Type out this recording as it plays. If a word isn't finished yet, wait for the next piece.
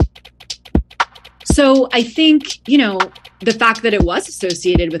So I think, the fact that it was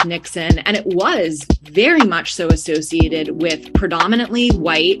associated with Nixon, and it was very much so associated with predominantly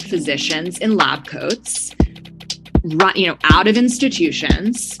white physicians in lab coats, out of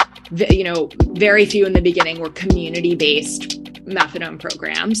institutions. Very few in the beginning were community-based methadone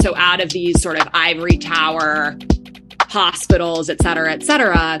programs. So out of these sort of ivory tower hospitals, et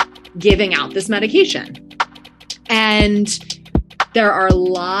cetera, giving out this medication. And there are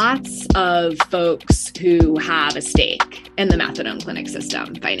lots of folks who have a stake in the methadone clinic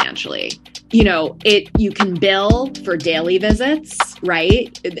system financially. You can bill for daily visits,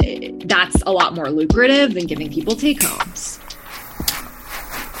 right? That's a lot more lucrative than giving people take homes.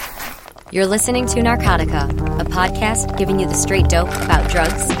 You're listening to Narcotica, a podcast giving you the straight dope about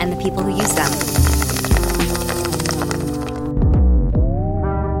drugs and the people who use them.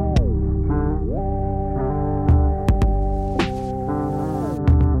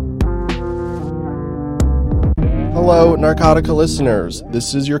 Hello, Narcotica listeners.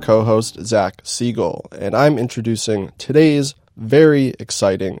 This is your co-host, Zach Siegel, and I'm introducing today's very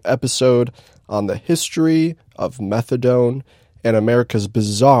exciting episode on the history of methadone and America's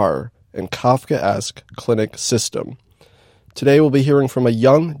bizarre and Kafkaesque clinic system. Today we'll be hearing from a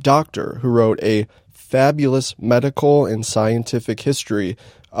young doctor who wrote a fabulous medical and scientific history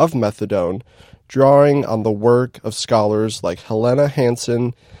of methadone, drawing on the work of scholars like Helena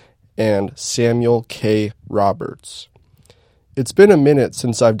Hansen and Samuel K. Roberts. It's been a minute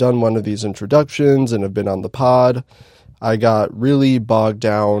since I've done one of these introductions and have been on the pod. I got really bogged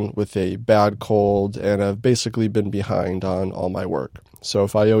down with a bad cold and have basically been behind on all my work. So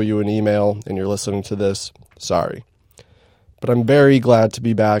if I owe you an email and you're listening to this, sorry. But I'm very glad to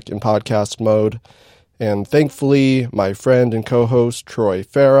be back in podcast mode. And thankfully, my friend and co-host Troy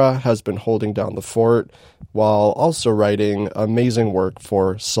Farah has been holding down the fort while also writing amazing work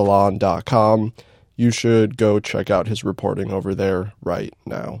for Salon.com. You should go check out his reporting over there right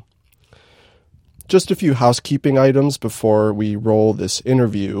now. Just a few housekeeping items before we roll this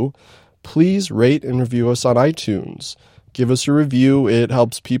interview. Please rate and review us on iTunes. Give us a review. It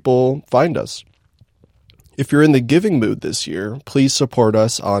helps people find us. If you're in the giving mood this year, please support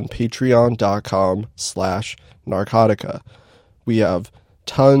us on patreon.com/narcotica. We have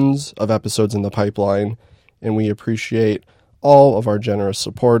tons of episodes in the pipeline, and we appreciate all of our generous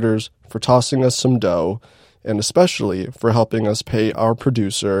supporters for tossing us some dough, and especially for helping us pay our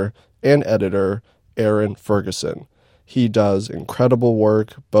producer and editor, Aaron Ferguson. He does incredible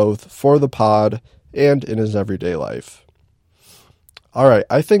work both for the pod and in his everyday life. All right,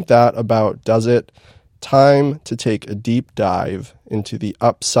 I think that about does it. Time to take a deep dive into the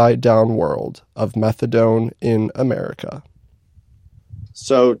upside-down world of methadone in America.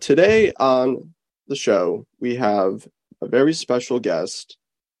 So today on the show, we have a very special guest,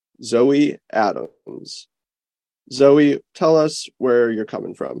 Zoe Adams. Zoe, tell us where you're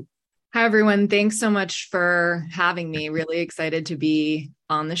coming from. Hi, everyone. Thanks so much for having me. Really excited to be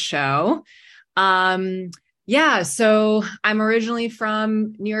on the show. So I'm originally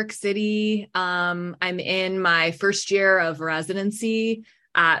from New York City. I'm in my first year of residency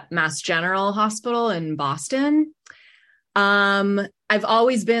at Mass General Hospital in Boston. I've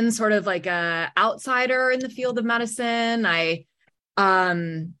always been sort of like a outsider in the field of medicine. I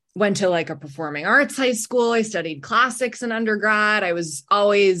went to like a performing arts high school. I studied classics in undergrad. I was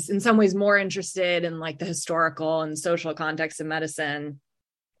always in some ways more interested in like the historical and social context of medicine.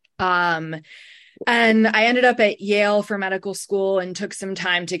 And I ended up at Yale for medical school and took some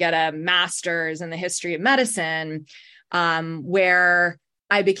time to get a master's in the history of medicine, where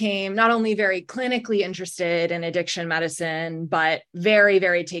I became not only very clinically interested in addiction medicine, but very,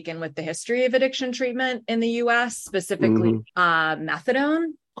 very taken with the history of addiction treatment in the U.S., specifically methadone.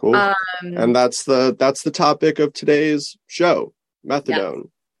 Cool. And that's the topic of today's show, methadone. Yes.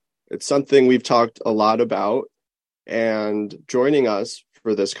 It's something we've talked a lot about, and joining us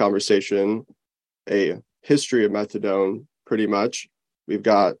for this conversation, a history of methadone, pretty much. We've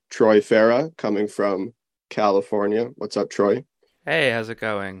got Troy Farah coming from California. What's up, Troy? Hey, how's it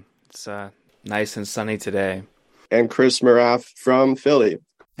going? It's nice and sunny today. And Chris Maraff from Philly.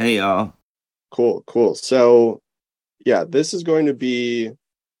 Hey, y'all. Cool. So, yeah, this is going to be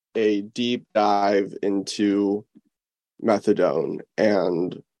a deep dive into methadone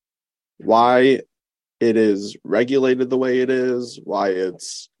and why it is regulated the way it is, why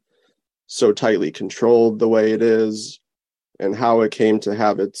it's so tightly controlled the way it is, and how it came to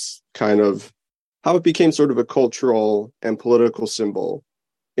have its how it became sort of a cultural and political symbol,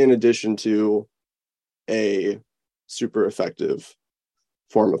 in addition to a super effective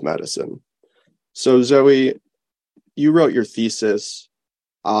form of medicine. So Zoe, you wrote your thesis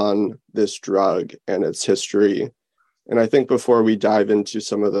on this drug and its history. And I think before we dive into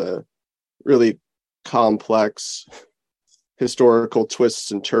some of the really complex historical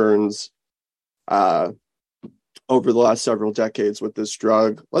twists and turns over the last several decades with this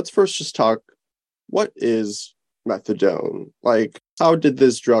drug, let's first just talk, what is methadone? Like, how did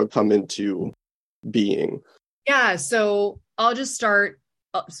this drug come into being? Yeah, so I'll just start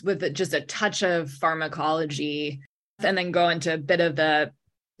with just a touch of pharmacology and then go into a bit of the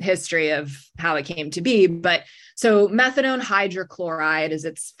history of how it came to be. But so methadone hydrochloride is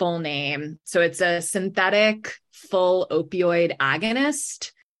its full name. So it's a synthetic full opioid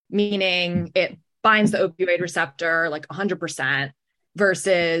agonist, meaning it binds the opioid receptor like 100%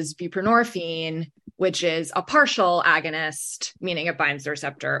 versus buprenorphine, which is a partial agonist, meaning it binds the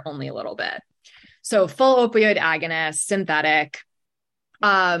receptor only a little bit. So full opioid agonist, synthetic.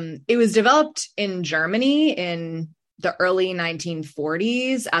 It was developed in Germany in the early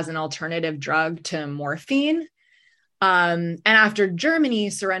 1940s as an alternative drug to morphine. And after Germany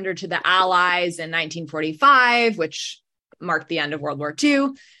surrendered to the Allies in 1945, which marked the end of World War II,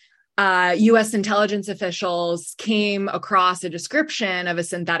 U.S. intelligence officials came across a description of a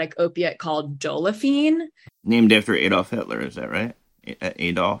synthetic opiate called Dolophine. Named after Adolf Hitler, is that right?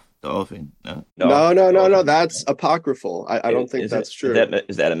 Adolf? Dolophine? No. That's apocryphal. I don't think that's true.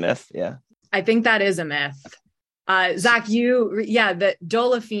 Is that a myth? Yeah. I think that is a myth. Zach, that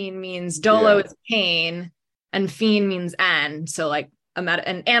Dolophine means dolo is pain and fiend means end. So like an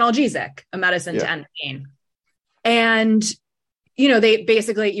analgesic, a medicine to end pain. And, they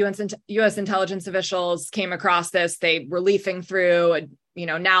basically, U.S. intelligence officials came across this. They were leafing through,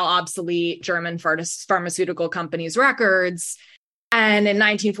 now obsolete German pharmaceutical companies' records. And in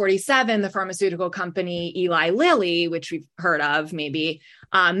 1947, the pharmaceutical company Eli Lilly, which we've heard of maybe,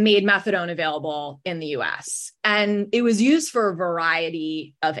 made methadone available in the US. And it was used for a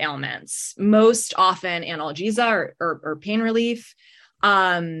variety of ailments, most often analgesia or pain relief.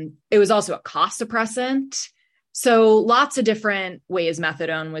 It was also a cough suppressant. So lots of different ways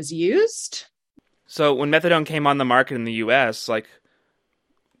methadone was used. So when methadone came on the market in the US,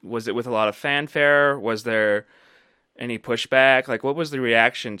 was it with a lot of fanfare? Was there any pushback? What was the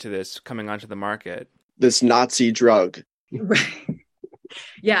reaction to this coming onto the market? This Nazi drug. Right.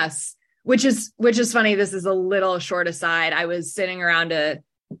 Yes. Which is funny. This is a little short aside. I was sitting around a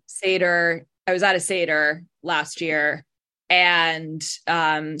Seder. I was at a Seder last year, and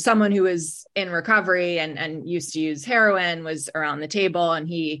someone who was in recovery and used to use heroin was around the table, and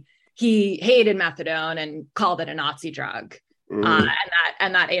he hated methadone and called it a Nazi drug.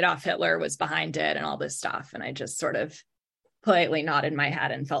 And that Adolf Hitler was behind it and all this stuff. And I just sort of politely nodded my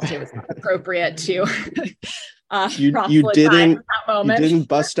head and felt it was not appropriate to you didn't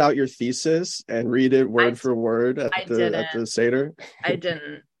bust out your thesis and read it word for word at the Seder? I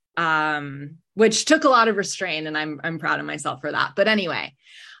didn't. Which took a lot of restraint, and I'm proud of myself for that. But anyway,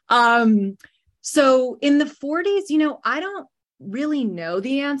 so in the 40s, I don't really know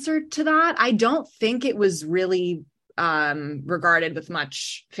the answer to that. I don't think it was really regarded with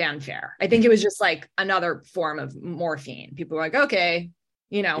much fanfare. I think it was just like another form of morphine. People were like, okay,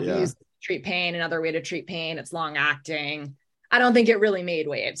 we use to treat pain, another way to treat pain. It's long acting. I don't think it really made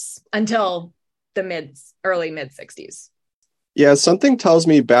waves until the early mid 60s. Yeah, something tells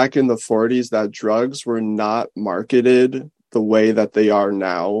me back in the 40s that drugs were not marketed the way that they are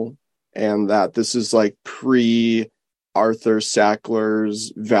now, and that this is like Arthur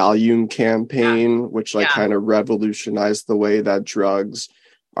Sackler's Valium campaign, which kind of revolutionized the way that drugs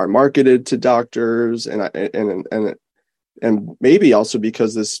are marketed to doctors, and maybe also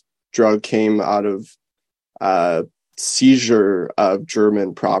because this drug came out of seizure of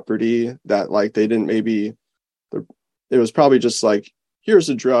German property, that they didn't it was probably just here's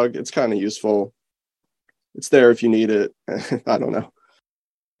a drug, it's kind of useful, it's there if you need it. I don't know.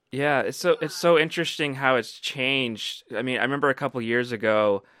 Yeah, it's so interesting how it's changed. I mean, I remember a couple years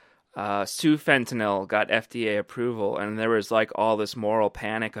ago, sufentanil got FDA approval, and there was all this moral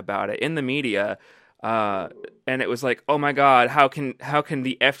panic about it in the media, and it was oh my God, how can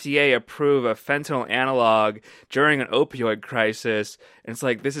the FDA approve a fentanyl analog during an opioid crisis? And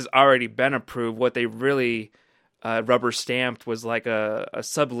it's this has already been approved. What they really rubber stamped was a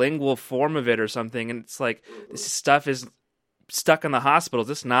sublingual form of it or something, and it's this stuff is stuck in the hospitals.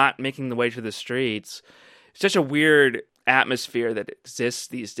 It's not making the way to the streets. It's such a weird atmosphere that exists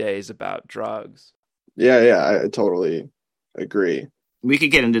these days about drugs. Yeah, I totally agree. We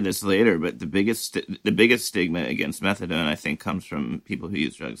could get into this later, but the biggest stigma against methadone, I think, comes from people who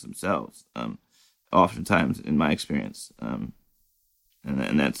use drugs themselves. Oftentimes, in my experience, and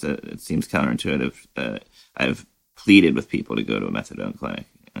that's it seems counterintuitive. I've pleaded with people to go to a methadone clinic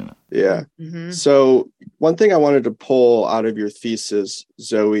Yeah. Mm-hmm. So one thing I wanted to pull out of your thesis,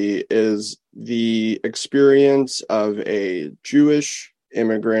 Zoe, is the experience of a Jewish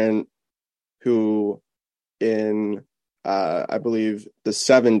immigrant who in, I believe, the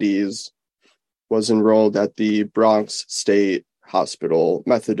 70s was enrolled at the Bronx State Hospital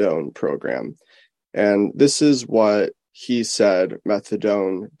methadone program. And this is what he said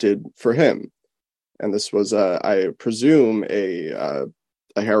methadone did for him. And this was, I presume, a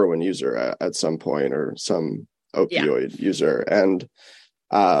heroin user at some point, or some opioid user. And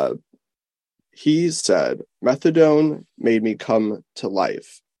he said, methadone made me come to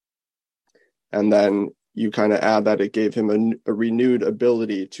life. And then you kind of add that it gave him a renewed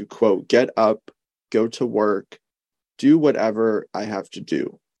ability to, quote, get up, go to work, do whatever I have to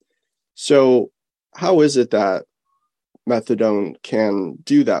do. So how is it that methadone can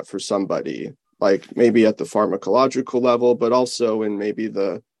do that for somebody, like maybe at the pharmacological level, but also in maybe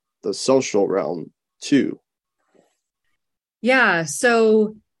the social realm too? Yeah,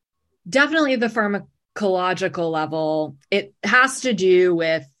 so definitely the pharmacological level, it has to do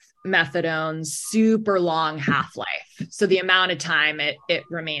with methadone's super long half-life. So the amount of time it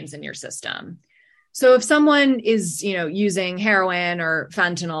remains in your system. So if someone is, using heroin or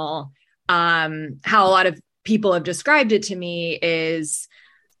fentanyl, how a lot of people have described it to me is,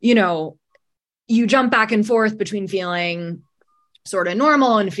 you jump back and forth between feeling sort of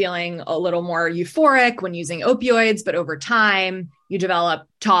normal and feeling a little more euphoric when using opioids, but over time you develop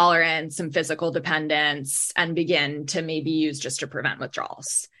tolerance and physical dependence and begin to maybe use just to prevent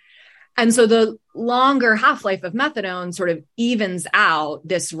withdrawals. And so the longer half-life of methadone sort of evens out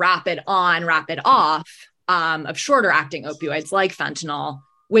this rapid on, rapid off of shorter acting opioids like fentanyl,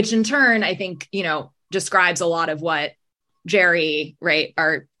 which in turn, I think, describes a lot of what Jerry, right,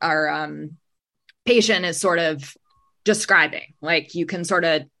 our patient is sort of describing. Like you can sort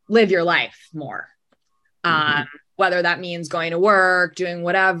of live your life more, whether that means going to work, doing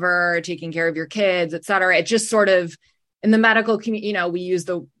whatever, taking care of your kids, et cetera. It just sort of, in the medical community, we use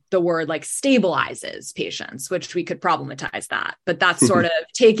the word like stabilizes patients, which we could problematize that, but that's sort of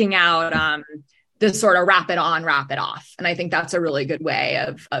taking out this sort of rapid on, rapid off. And I think that's a really good way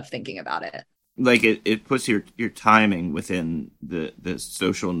of thinking about it. Like it puts your timing within the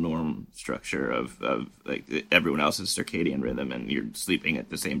social norm structure of like everyone else's circadian rhythm, and you're sleeping at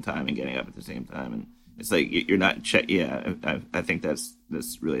the same time and getting up at the same time, and it's like you're not I think that's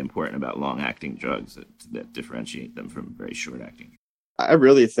really important about long acting drugs that differentiate them from very short acting. I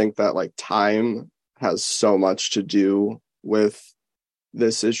really think that like time has so much to do with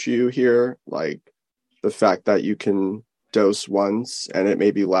this issue here, like the fact that you can dose once and it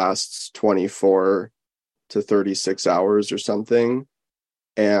maybe lasts 24 to 36 hours or something,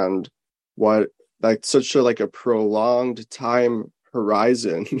 and what like such a like a prolonged time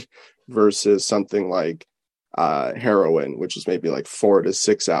horizon versus something like heroin, which is maybe like 4 to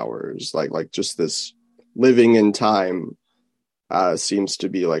 6 hours. Like just this living in time seems to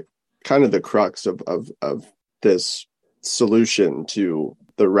be like kind of the crux of this solution to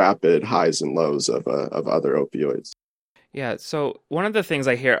the rapid highs and lows of other opioids. Yeah, so one of the things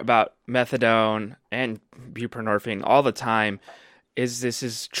I hear about methadone and buprenorphine all the time is this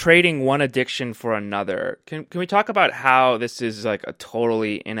is trading one addiction for another. Can we talk about how this is like a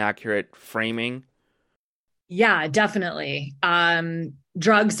totally inaccurate framing? Yeah, definitely.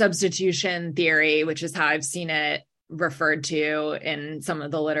 Drug substitution theory, which is how I've seen it referred to in some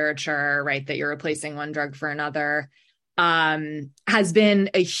of the literature, right, that you're replacing one drug for another, has been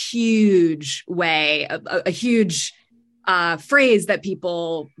a huge way, a huge phrase that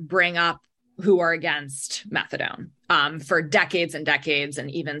people bring up who are against methadone for decades and decades,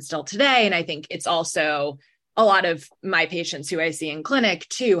 and even still today. And I think it's also a lot of my patients who I see in clinic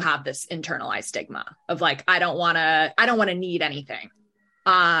too have this internalized stigma of like, I don't want to need anything.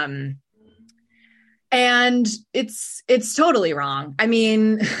 And it's totally wrong. I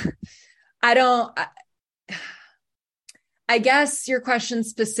mean, I guess your question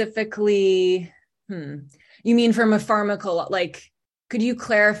specifically, you mean from a like, could you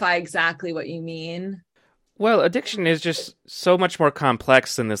clarify exactly what you mean? Well, addiction is just so much more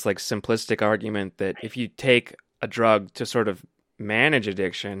complex than this like simplistic argument that if you take a drug to sort of manage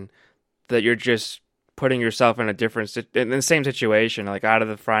addiction, that you're just putting yourself in in the same situation, like out of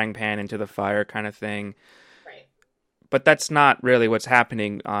the frying pan into the fire kind of thing. Right. But that's not really what's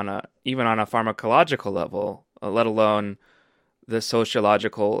happening even on a pharmacological level, let alone the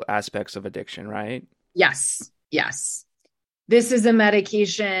sociological aspects of addiction, right? Yes. This is a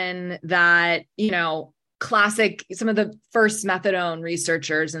medication that, some of the first methadone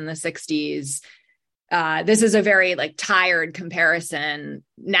researchers in the 60s this is a very like tired comparison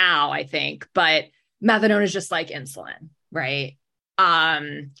now, I think, but methadone is just like insulin, right?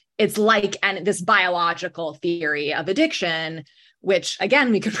 It's like, and this biological theory of addiction, which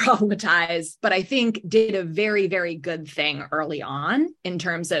again, we could problematize, but I think did a very, very good thing early on in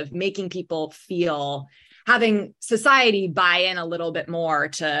terms of making people feel, having society buy in a little bit more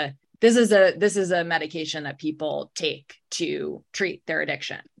to this is a medication that people take to treat their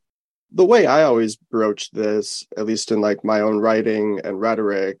addiction. The way I always broach this, at least in like my own writing and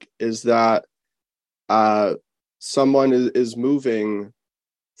rhetoric, is that someone is moving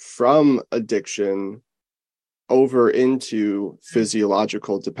from addiction over into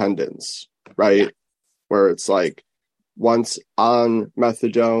physiological dependence, right? Yeah. Where it's like once on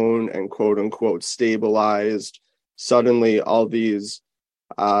methadone and quote unquote stabilized, suddenly all these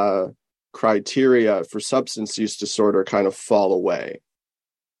criteria for substance use disorder kind of fall away.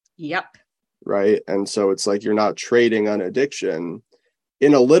 Yep. Right. And so it's like you're not trading an addiction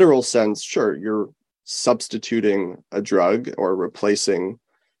in a literal sense. Sure, you're substituting a drug or replacing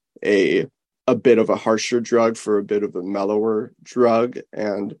a bit of a harsher drug for a bit of a mellower drug.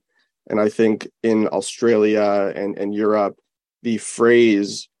 And I think in Australia and Europe, the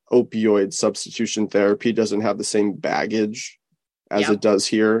phrase opioid substitution therapy doesn't have the same baggage as it does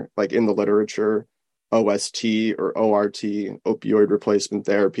here, like in the literature. OST or ORT, opioid replacement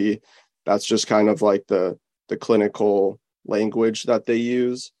therapy. That's just kind of like the clinical language that they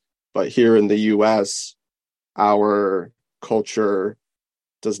use. But here in the US, our culture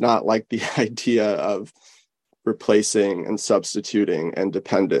does not like the idea of replacing and substituting and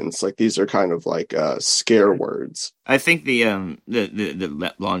dependence. Like these are kind of like scare words. I think the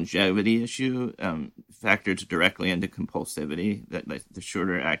longevity issue factors directly into compulsivity. That like, the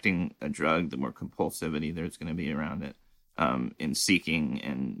shorter acting a drug, the more compulsivity there's going to be around it in seeking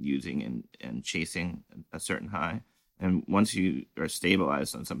and using and chasing a certain high. And once you are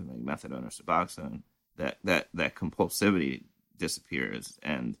stabilized on something like methadone or Suboxone, that compulsivity disappears.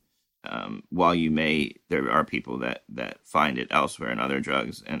 And while there are people that find it elsewhere in other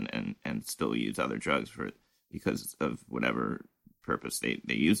drugs and still use other drugs because of whatever purpose they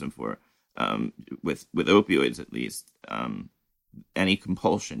use them for. With opioids, at least, any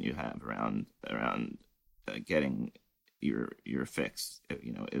compulsion you have around getting your fix,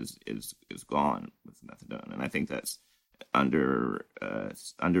 is gone with methadone, and I think that's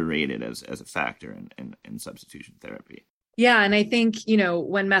underrated as a factor in substitution therapy. Yeah, and I think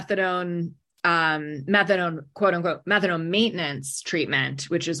when methadone quote unquote methadone maintenance treatment,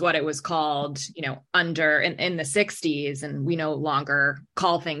 which is what it was called, in the 60s, and we no longer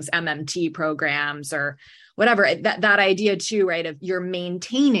call things MMT programs or whatever, that idea too, right, of you're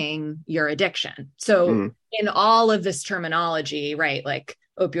maintaining your addiction. So in all of this terminology, right, like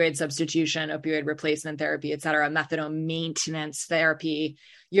opioid substitution, opioid replacement therapy, et cetera, methadone maintenance therapy,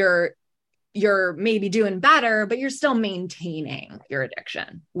 you're maybe doing better, but you're still maintaining your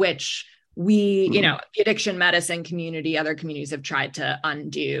addiction, which the addiction medicine community, other communities have tried to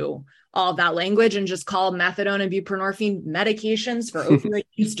undo all of that language and just call methadone and buprenorphine medications for opioid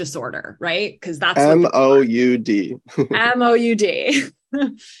use disorder, right? Because that's MOUD. MOUD.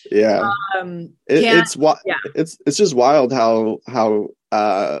 Yeah. It's just wild how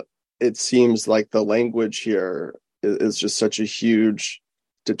it seems like the language here is just such a huge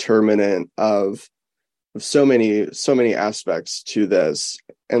determinant of so many aspects to this.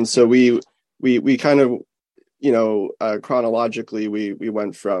 And so we kind of, chronologically, we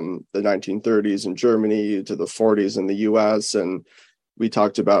went from the 1930s in Germany to the 40s in the US. And we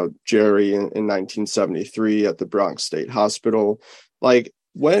talked about Jerry in 1973 at the Bronx State Hospital. Like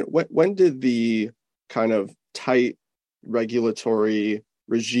when did the kind of tight regulatory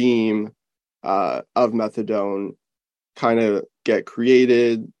regime of methadone kind of get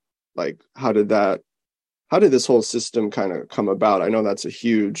created? Like, how did this whole system kind of come about? I know that's a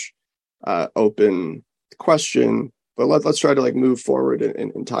huge open question, but let's try to like move forward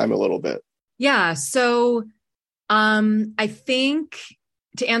in time a little bit. Yeah. So I think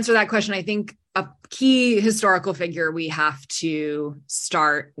to answer that question, I think a key historical figure we have to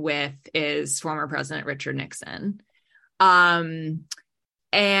start with is former President Richard Nixon.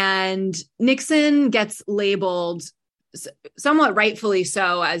 And Nixon gets labeled somewhat rightfully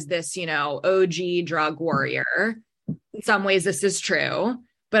so as this, OG drug warrior. In some ways, this is true.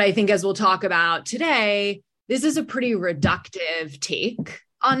 But I think as we'll talk about today, this is a pretty reductive take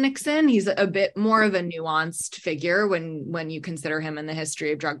on Nixon. He's a bit more of a nuanced figure when you consider him in the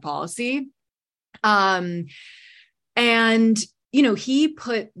history of drug policy. And, he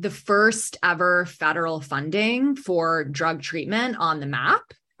put the first ever federal funding for drug treatment on the map.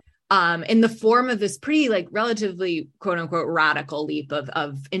 in the form of this pretty like relatively quote unquote radical leap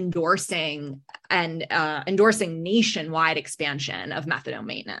of endorsing nationwide expansion of methadone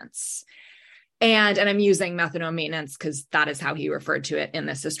maintenance. And I'm using methadone maintenance because that is how he referred to it in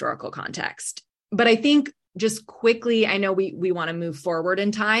this historical context. But I think just quickly, I know we want to move forward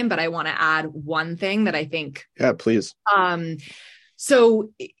in time, but I want to add one thing that I think. Yeah, please.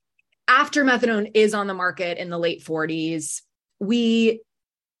 So after methadone is on the market in the late 40s,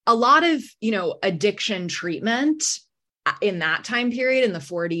 a lot of, addiction treatment in that time period in the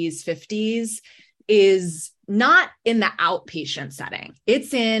 40s, 50s is not in the outpatient setting.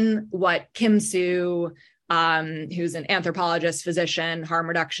 It's in what Kim Sue, who's an anthropologist, physician, harm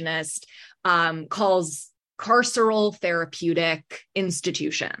reductionist, calls carceral therapeutic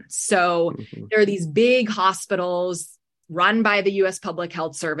institutions. So there are these big hospitals run by the U.S. Public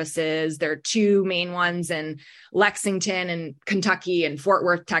Health Services. There are two main ones in Lexington and Kentucky and Fort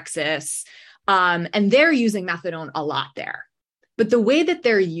Worth, Texas. And they're using methadone a lot there. But the way that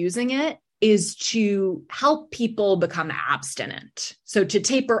they're using it is to help people become abstinent. So to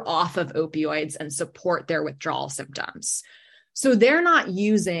taper off of opioids and support their withdrawal symptoms. So they're not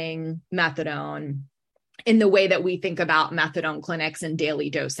using methadone in the way that we think about methadone clinics and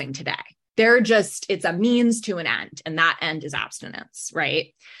daily dosing today. It's a means to an end, and that end is abstinence,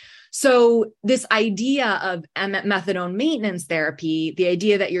 right? So this idea of methadone maintenance therapy, the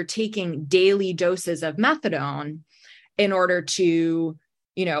idea that you're taking daily doses of methadone in order to,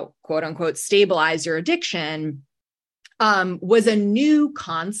 quote unquote, stabilize your addiction, was a new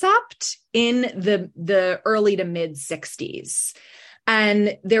concept in the early to mid 60s.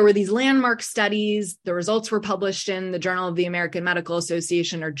 And there were these landmark studies. The results were published in the Journal of the American Medical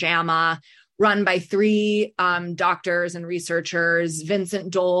Association, or JAMA, run by three doctors and researchers, Vincent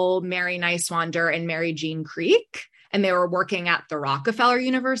Dole, Mary Niswander, and Mary Jean Creek. And they were working at the Rockefeller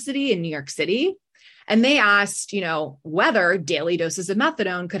University in New York City. And they asked, whether daily doses of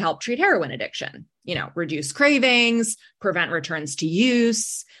methadone could help treat heroin addiction, reduce cravings, prevent returns to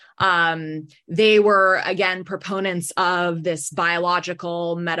use. They were, again, proponents of this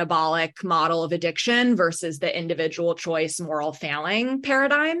biological metabolic model of addiction versus the individual choice moral failing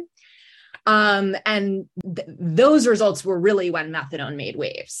paradigm. Those results were really when methadone made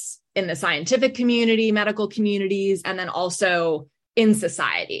waves in the scientific community, medical communities, and then also in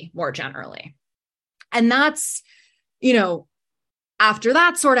society more generally. And that's, after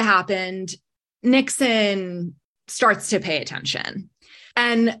that sort of happened, Nixon starts to pay attention.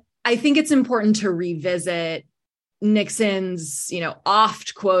 And I think it's important to revisit Nixon's,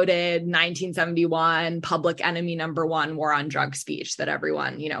 oft quoted 1971 public enemy number one war on drugs speech that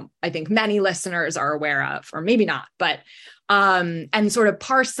everyone, I think many listeners are aware of, or maybe not, but, and sort of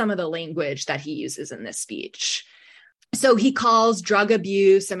parse some of the language that he uses in this speech. So he calls drug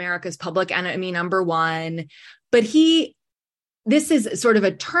abuse America's public enemy number one, but this is sort of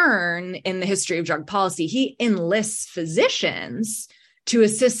a turn in the history of drug policy. He enlists physicians to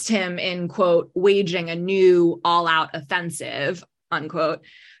assist him in, quote, waging a new all-out offensive, unquote,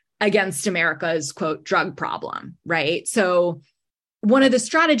 against America's, quote, drug problem, right? So one of the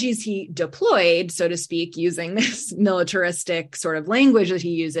strategies he deployed, so to speak, using this militaristic sort of language that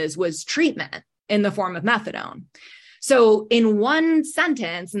he uses, was treatment in the form of methadone. So in one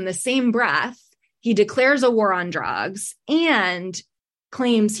sentence, in the same breath, he declares a war on drugs and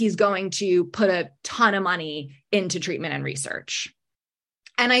claims he's going to put a ton of money into treatment and research.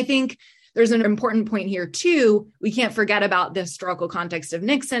 And I think there's an important point here, too. We can't forget about the historical context of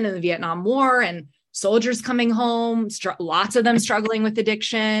Nixon and the Vietnam War and soldiers coming home, lots of them struggling with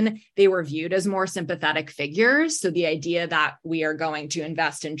addiction. They were viewed as more sympathetic figures. So the idea that we are going to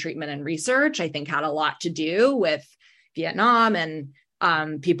invest in treatment and research, I think, had a lot to do with Vietnam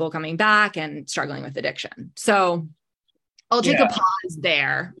and people coming back and struggling with addiction. So I'll take a pause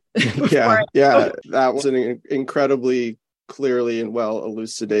there. Yeah, that was an incredibly clearly and well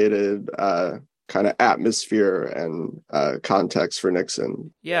elucidated kind of atmosphere and context for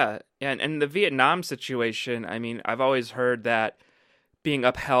Nixon. Yeah. And the Vietnam situation, I mean, I've always heard that being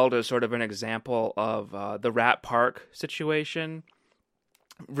upheld as sort of an example of the Rat Park situation.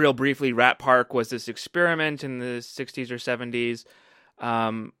 Real briefly, Rat Park was this experiment in the 60s or 70s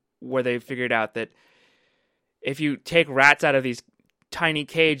where they figured out that if you take rats out of these tiny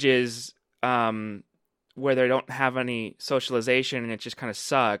cages where they don't have any socialization and it just kind of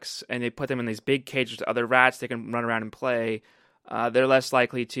sucks, and they put them in these big cages with other rats they can run around and play, they're less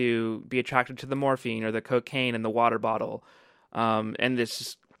likely to be attracted to the morphine or the cocaine in the water bottle. And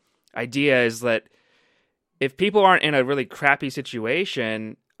this idea is that if people aren't in a really crappy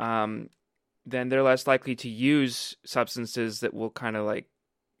situation, then they're less likely to use substances that will kind of like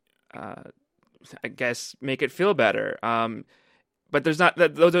I guess, make it feel better. But there's not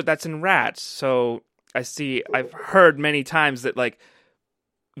that's in rats. So I've heard many times that like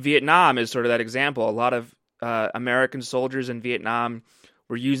Vietnam is sort of that example. A lot of American soldiers in Vietnam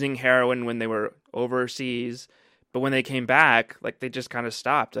were using heroin when they were overseas, but when they came back, like they just kind of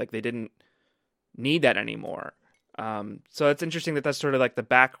stopped. Like they didn't need that anymore. So it's interesting that that's sort of like the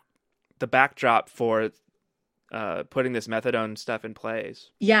backdrop for putting this methadone stuff in place.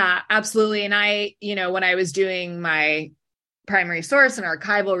 Yeah, absolutely. And I, when I was doing my primary source and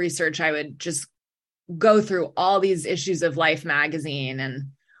archival research, I would just go through all these issues of Life magazine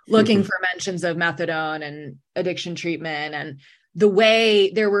and looking for mentions of methadone and addiction treatment, and the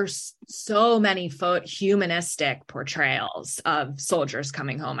way there were so many humanistic portrayals of soldiers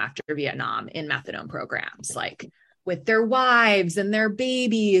coming home after Vietnam in methadone programs, like with their wives and their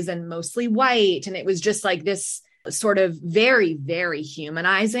babies and mostly white. And it was just like this sort of very, very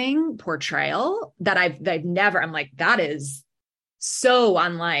humanizing portrayal that I'm like, that is so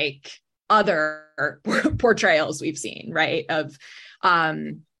unlike other portrayals we've seen, right? Of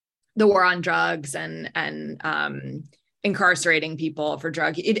the war on drugs and incarcerating people for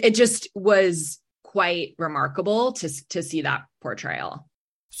drug. It just was quite remarkable to see that portrayal.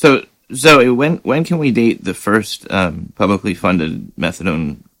 So Zoe, when can we date the first publicly funded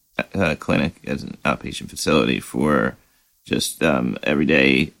methadone clinic as an outpatient facility for just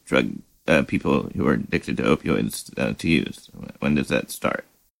everyday drug people who are addicted to opioids to use? When does that start?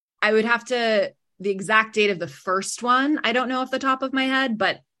 I would have the exact date of the first one, I don't know off the top of my head,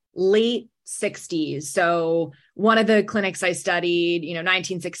 but late 60s. So one of the clinics I studied,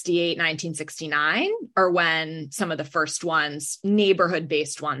 1968, 1969 are when some of the first ones,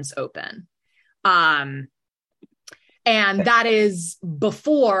 neighborhood-based ones, open. And that is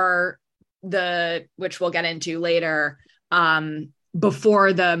before which we'll get into later,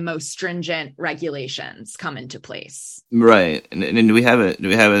 before the most stringent regulations come into place. Right. And do we have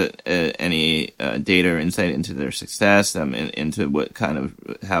any data or insight into their success, into what kind of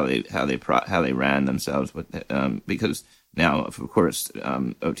how they ran themselves with because now, of course,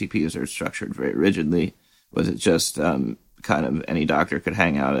 OTPs are structured very rigidly. Was it just kind of any doctor could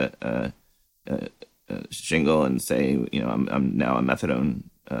hang out a shingle and say, I'm now a methadone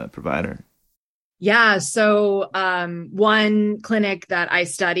provider? Yeah. So one clinic that I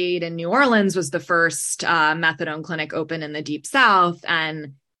studied in New Orleans was the first methadone clinic open in the Deep South,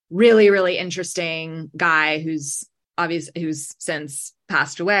 and really, really interesting guy who's since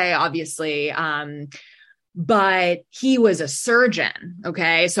passed away, obviously. But he was a surgeon.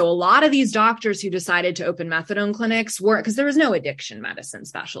 Okay. So a lot of these doctors who decided to open methadone clinics were, because there was no addiction medicine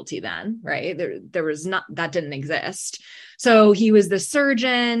specialty then, right? There was not, that didn't exist. So he was the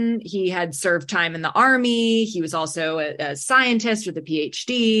surgeon. He had served time in the army. He was also a scientist with a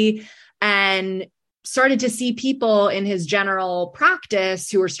PhD, and started to see people in his general practice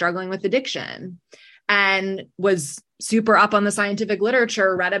who were struggling with addiction, and was super up on the scientific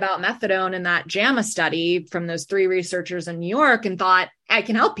literature, read about methadone in that JAMA study from those 3 researchers in New York, and thought, I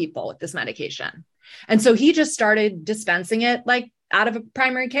can help people with this medication. And so he just started dispensing it like out of a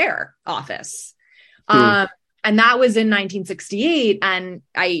primary care office. And that was in 1968. And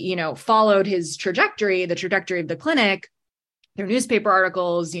I, followed his trajectory, the trajectory of the clinic, through newspaper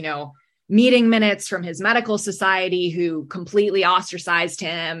articles, meeting minutes from his medical society, who completely ostracized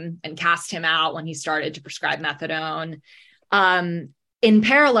him and cast him out when he started to prescribe methadone, in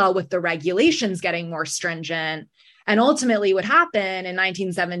parallel with the regulations getting more stringent. And ultimately what happened in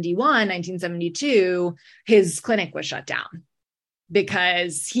 1971, 1972, his clinic was shut down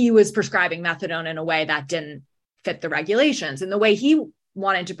because he was prescribing methadone in a way that didn't fit the regulations. And the way he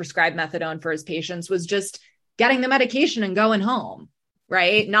wanted to prescribe methadone for his patients was just getting the medication and going home.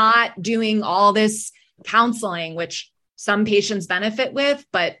 Right? Not doing all this counseling, which some patients benefit with,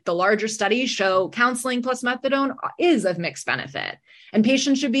 but the larger studies show counseling plus methadone is of mixed benefit. And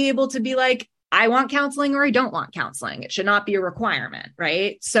patients should be able to be like, I want counseling or I don't want counseling. It should not be a requirement.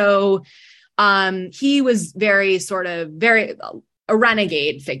 Right? So he was very a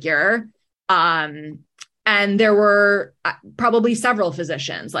renegade figure. And there were probably several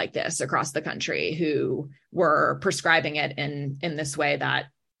physicians like this across the country who were prescribing it in this way that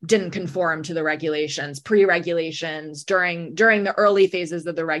didn't conform to the regulations, pre-regulations, during the early phases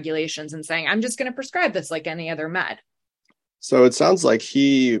of the regulations, and saying, I'm just going to prescribe this like any other med. So it sounds like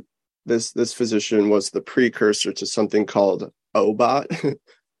this physician was the precursor to something called OBOT,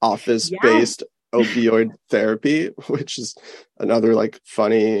 office-based opioid therapy, which is another like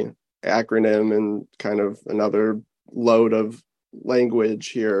funny acronym and kind of another load of language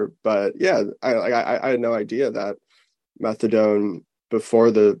here. But yeah, I had no idea that methadone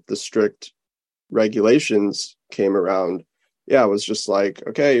before the strict regulations came around, yeah, it was just like,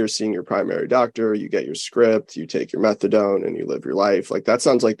 okay, you're seeing your primary doctor, you get your script, you take your methadone, and you live your life. Like, that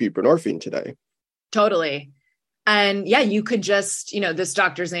sounds like buprenorphine today. Totally. And yeah, you could just, this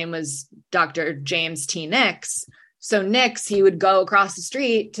doctor's name was Dr. James T. Nix. So Nix, he would go across the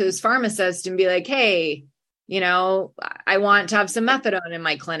street to his pharmacist and be like, hey, I want to have some methadone in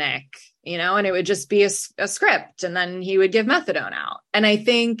my clinic, and it would just be a script. And then he would give methadone out. And I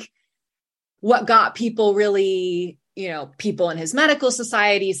think what got people really, people in his medical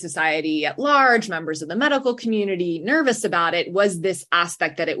society at large, members of the medical community nervous about it was this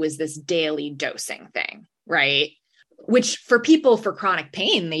aspect that it was this daily dosing thing, right? Which for people for chronic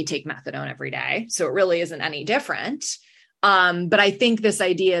pain, they take methadone every day. So it really isn't any different. But I think this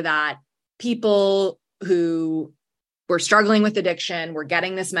idea that people who were struggling with addiction were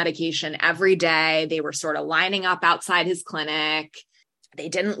getting this medication every day, they were sort of lining up outside his clinic. They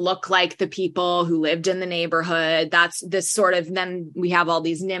didn't look like the people who lived in the neighborhood. That's this sort of, then we have all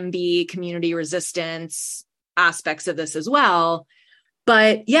these NIMBY community resistance aspects of this as well.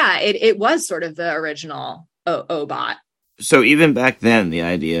 But yeah, it was sort of the original OBOT. So even back then, the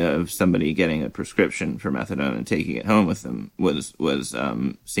idea of somebody getting a prescription for methadone and taking it home with them was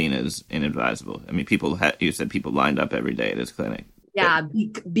seen as inadvisable. I mean, you said people lined up every day at his clinic. Yeah,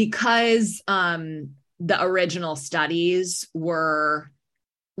 because the original studies were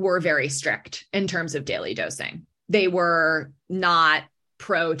very strict in terms of daily dosing. They were not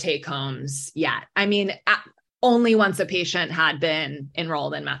pro take homes yet. I mean, only once a patient had been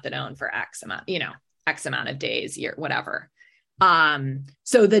enrolled in methadone for X amount of days, year, whatever.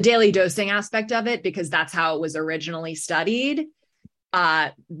 So the daily dosing aspect of it, because that's how it was originally studied,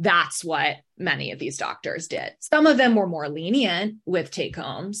 that's what many of these doctors did. Some of them were more lenient with take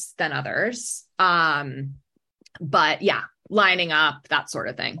homes than others. But yeah, lining up, that sort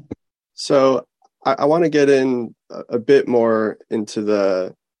of thing. So I want to get in a bit more into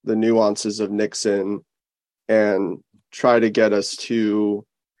the nuances of Nixon and try to get us to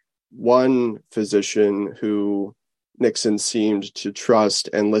one physician who Nixon seemed to trust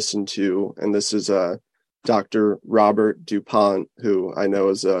and listen to, and this is Dr. Robert DuPont, who I know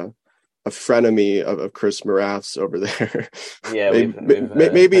is a frenemy of Chris Morath's over there. Yeah,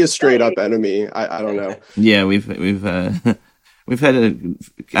 maybe a straight up enemy. I don't know. Yeah, we've had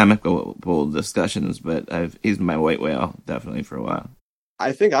amicable discussions, but he's my white whale definitely for a while.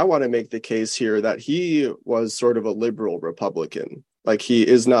 I think I want to make the case here that he was sort of a liberal Republican. Like, he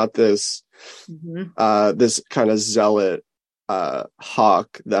is not this this kind of zealot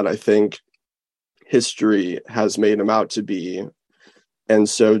hawk that I think history has made him out to be. And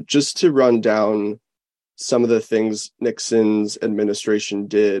so just to run down some of the things Nixon's administration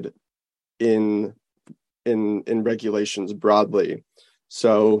did in regulations broadly.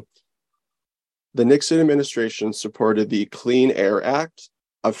 So the Nixon administration supported the Clean Air Act,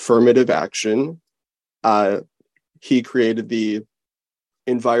 affirmative action. He created the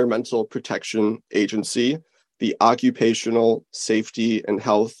Environmental Protection Agency, the Occupational Safety and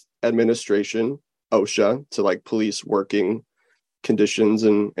Health Administration, OSHA, to police working conditions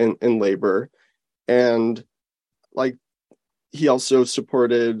and labor. And he also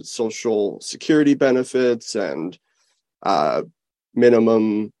supported Social Security benefits and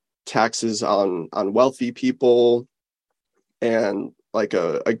minimum taxes on wealthy people, and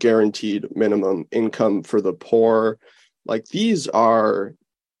a guaranteed minimum income for the poor. These are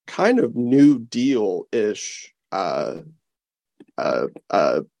kind of New Deal-ish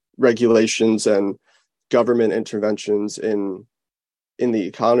regulations and government interventions in the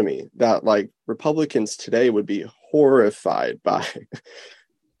economy that Republicans today would be horrified by.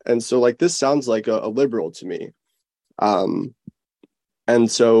 And so this sounds like a liberal to me.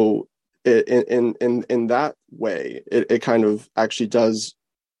 And so in that way, it kind of actually does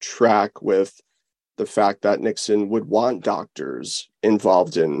track with the fact that Nixon would want doctors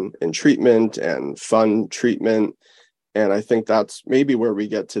involved in treatment and fund treatment. And I think that's maybe where we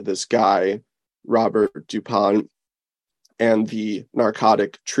get to this guy, Robert DuPont, and the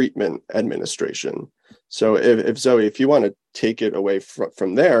Narcotic Treatment Administration. So if Zoe, if you want to take it away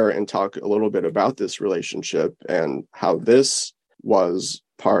from there and talk a little bit about this relationship and how this was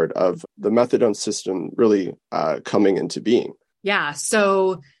part of the methadone system really coming into being. Yeah.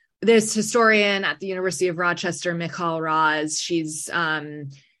 So this historian at the University of Rochester, Michal Raz, she's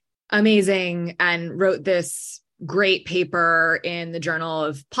amazing and wrote this great paper in the Journal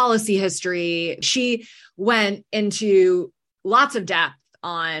of Policy History. She went into lots of depth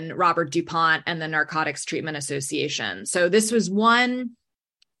on Robert DuPont and the Narcotics Treatment Association. So this was one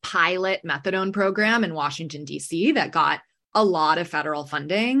pilot methadone program in Washington, D.C. that got a lot of federal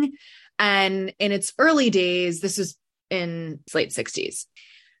funding. And in its early days, this was in its late 60s.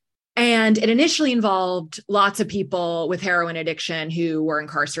 And it initially involved lots of people with heroin addiction who were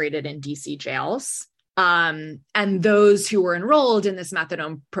incarcerated in DC jails. And those who were enrolled in this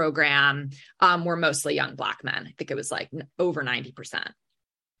methadone program were mostly young Black men. I think it was like over 90%.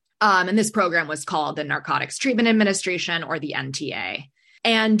 And this program was called the Narcotics Treatment Administration, or the NTA.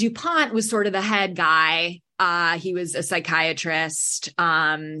 And DuPont was sort of the head guy. He was a psychiatrist.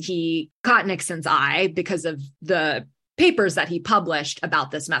 He caught Nixon's eye because of the papers that he published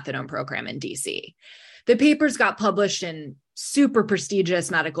about this methadone program in DC. The papers got published in super prestigious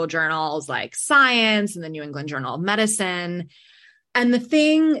medical journals like Science and the New England Journal of Medicine. And the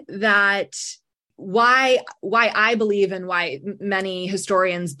thing that why I believe, and why many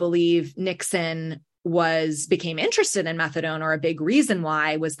historians believe Nixon became interested in methadone, or a big reason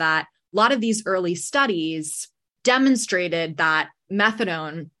why, was that a lot of these early studies demonstrated that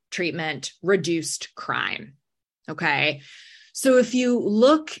methadone treatment reduced crime. Okay. So if you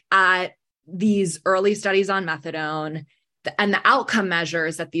look at these early studies on methadone and the outcome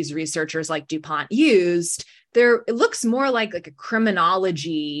measures that these researchers like DuPont used, it looks more like a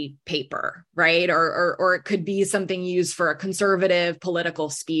criminology paper, right? Or it could be something used for a conservative political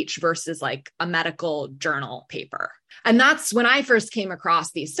speech versus like a medical journal paper. And that's when I first came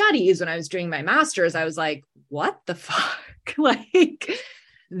across these studies when I was doing my master's. I was like, what the fuck? Like,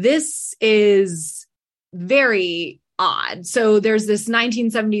 this is very odd. So there's this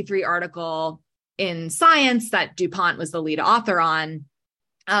 1973 article in Science that DuPont was the lead author on.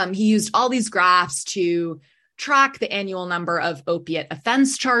 He used all these graphs to track the annual number of opiate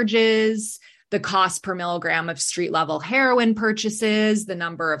offense charges, the cost per milligram of street level heroin purchases, the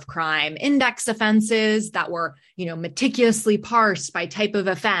number of crime index offenses that were, meticulously parsed by type of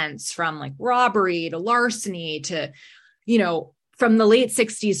offense, from like robbery to larceny to, from the late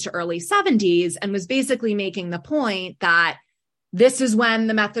 60s to early 70s, and was basically making the point that this is when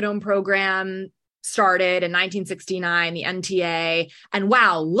the methadone program started in 1969, the NTA, and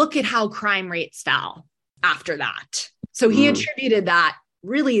wow, look at how crime rates fell after that. So he attributed that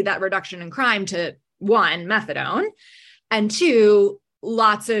reduction in crime to, one, methadone, and two,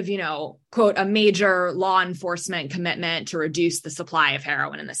 lots of, quote, a major law enforcement commitment to reduce the supply of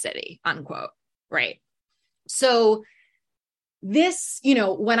heroin in the city, unquote. Right. So this,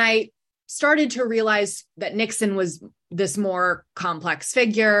 when I started to realize that Nixon was this more complex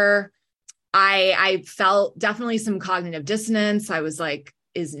figure, I felt definitely some cognitive dissonance. I was like,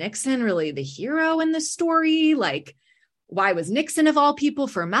 is Nixon really the hero in this story? Like, why was Nixon of all people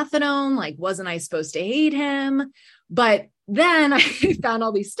for methadone? Like, wasn't I supposed to hate him? But then I found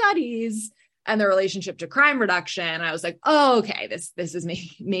all these studies and the relationship to crime reduction. I was like, oh, okay, this is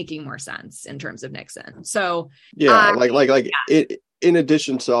making more sense in terms of Nixon. So yeah, in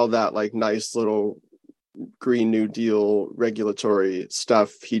addition to all that, like, nice little Green New Deal regulatory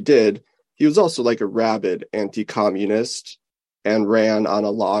stuff he did, he was also like a rabid anti-communist and ran on a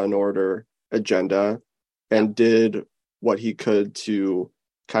law and order agenda and did what he could to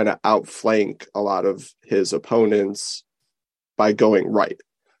kind of outflank a lot of his opponents by going right.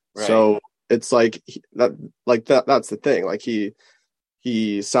 So it's like that's the thing. Like,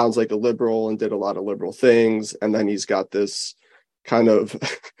 he sounds like a liberal and did a lot of liberal things, and then he's got this kind of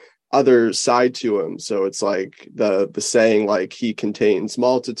other side to him. So it's like the saying, like, he contains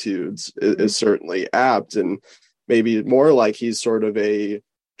multitudes is certainly apt, and maybe more like he's sort of a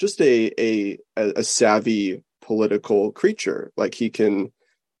savvy political creature. Like, he can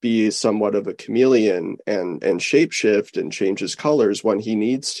be somewhat of a chameleon and shapeshift and change his colors when he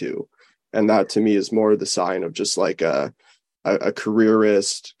needs to. And that to me is more the sign of just like a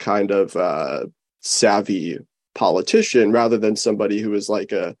careerist kind of savvy politician, rather than somebody who is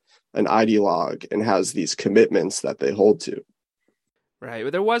like an ideologue and has these commitments that they hold to. Right.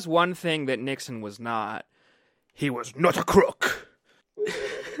 But there was one thing that Nixon was not. He was not a crook.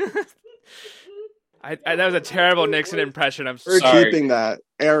 That was a terrible Nixon impression. I'm sorry. We're keeping that.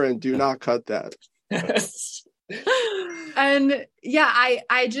 Aaron, do not cut that. And yeah,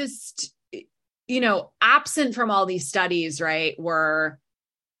 I just, absent from all these studies, right, were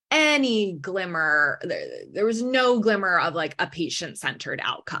any glimmer, there was no glimmer of like a patient-centered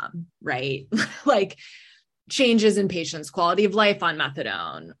outcome, right? Like changes in patients' quality of life on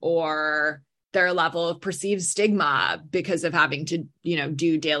methadone, or their level of perceived stigma because of having to,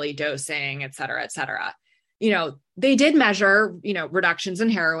 do daily dosing, et cetera, et cetera. They did measure, reductions in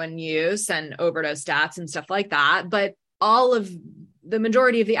heroin use and overdose stats and stuff like that. But the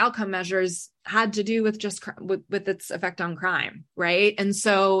majority of the outcome measures had to do with just with its effect on crime. Right. And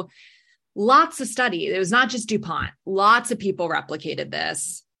so lots of study. It was not just DuPont. Lots of people replicated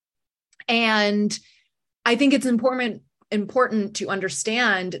this. And I think it's important to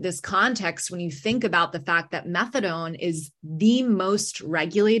understand this context when you think about the fact that methadone is the most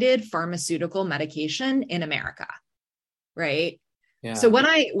regulated pharmaceutical medication in America, right? Yeah. So when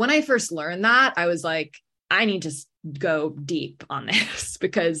I first learned that, I was like, I need to go deep on this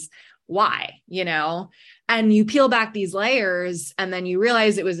because why, and you peel back these layers and then you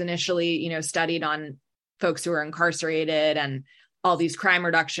realize it was initially, studied on folks who were incarcerated and all these crime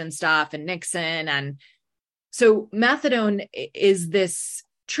reduction stuff and Nixon. And so methadone is this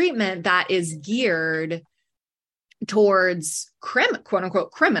treatment that is geared towards quote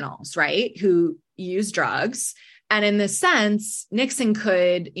unquote criminals, right? Who use drugs. And in this sense, Nixon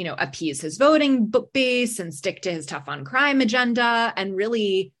could, appease his voting base and stick to his tough on crime agenda and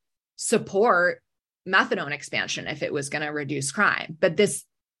really support methadone expansion if it was going to reduce crime. But this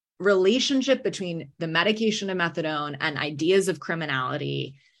relationship between the medication of methadone and ideas of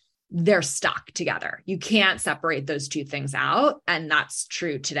criminality, they're stuck together. You can't separate those two things out. And that's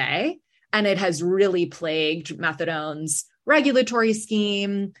true today. And it has really plagued methadone's regulatory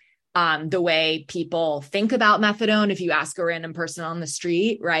scheme, the way people think about methadone. If you ask a random person on the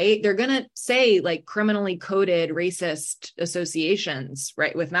street, right, they're going to say like criminally coded racist associations,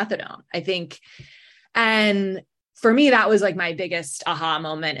 right, with methadone, I think. And for me, that was like my biggest aha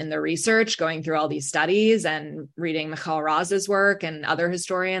moment in the research, going through all these studies and reading Michal Raz's work and other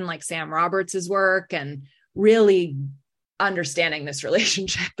historian like Sam Roberts's work, and really understanding this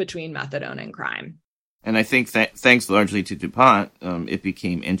relationship between methadone and crime. And I think that thanks largely to DuPont, it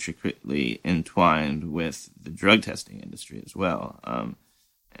became intricately entwined with the drug testing industry as well. I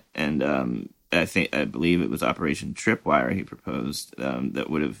believe it was Operation Tripwire he proposed that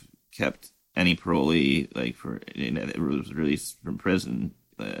would have kept any parolee that was released from prison,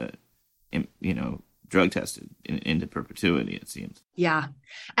 drug tested into perpetuity, it seems. Yeah,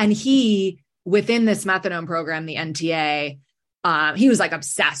 and he within this methadone program, the NTA. He was like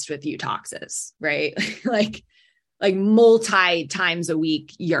obsessed with detoxes, right? like multi times a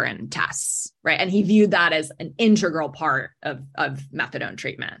week urine tests, right? And he viewed that as an integral part of methadone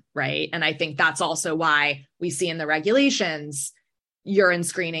treatment, right? And I think that's also why we see in the regulations urine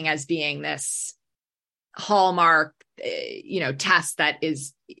screening as being this hallmark, test that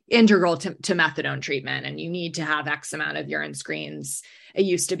is integral to methadone treatment. And you need to have X amount of urine screens. It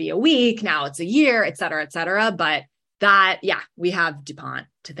used to be a week, now it's a year, et cetera, et cetera. But we have DuPont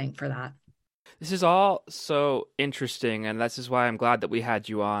to thank for that. This is all so interesting, and this is why I'm glad that we had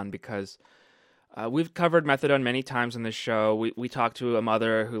you on, because we've covered methadone many times on this show. We talked to a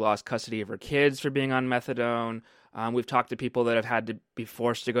mother who lost custody of her kids for being on methadone. We've talked to people that have had to be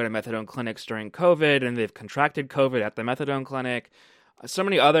forced to go to methadone clinics during COVID, and they've contracted COVID at the methadone clinic. So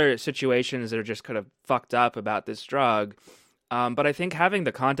many other situations that are just kind of fucked up about this drug. But I think having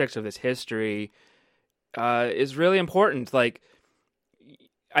the context of this history is really important. Like,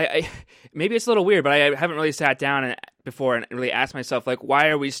 I maybe it's a little weird, but I haven't really sat down before and really asked myself, like, why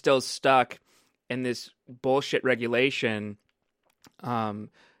are we still stuck in this bullshit regulation? I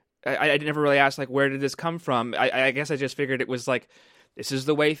never really asked, like, where did this come from? I guess I just figured it was like, this is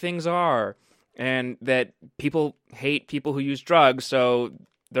the way things are, and that people hate people who use drugs, so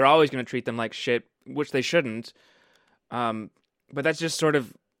they're always going to treat them like shit, which they shouldn't. But that's just sort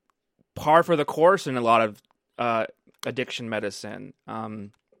of par for the course in a lot of addiction medicine.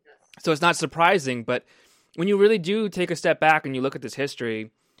 So it's not surprising, but when you really do take a step back and you look at this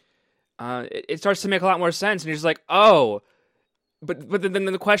history, it starts to make a lot more sense. And you're just like, oh, but then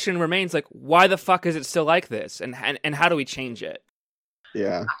the question remains, like, why the fuck is it still like this? And how do we change it?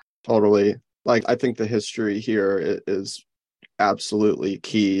 Yeah, totally. Like, I think the history here is absolutely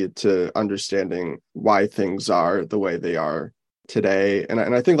key to understanding why things are the way they are today. And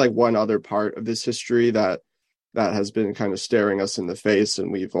I think like one other part of this history that has been kind of staring us in the face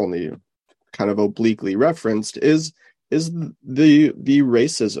and we've only kind of obliquely referenced is the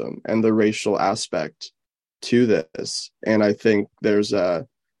racism and the racial aspect to this. And I think there's a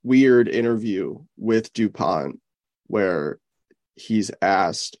weird interview with DuPont where he's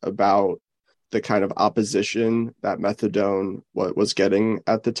asked about the kind of opposition that methadone was getting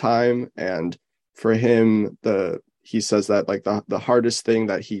at the time. And for him, he says that like the hardest thing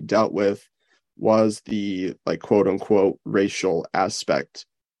that he dealt with was the like quote unquote racial aspect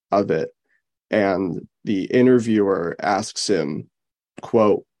of it. And the interviewer asks him,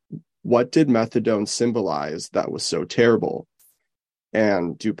 quote, "What did methadone symbolize that was so terrible?"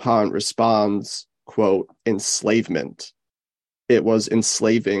 And DuPont responds, quote, "Enslavement. It was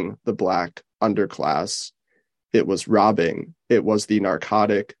enslaving the Black underclass." It was robbing. It was the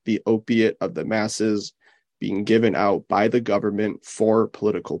narcotic, the opiate of the masses being given out by the government for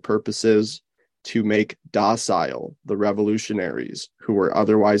political purposes to make docile the revolutionaries who were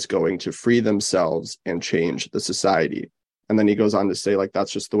otherwise going to free themselves and change the society. And then he goes on to say, like,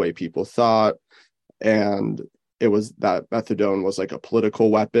 that's just the way people thought. And it was that methadone was like a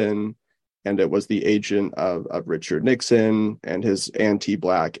political weapon, and it was the agent of Richard Nixon and his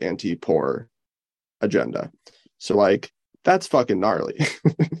anti-Black, anti-poor agenda. So, like, that's fucking gnarly.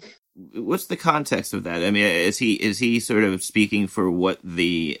 What's the context of that? I mean, is he sort of speaking for what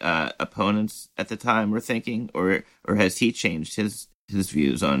the opponents at the time were thinking, or has he changed his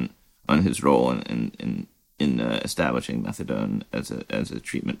views on his role in establishing methadone as a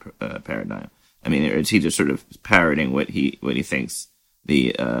treatment paradigm? I mean, or is he just sort of parroting what he thinks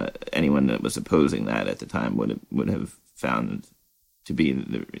the anyone that was opposing that at the time would have found to be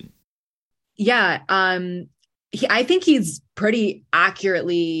the? Yeah, I think he's pretty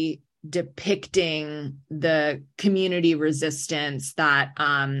accurately depicting the community resistance that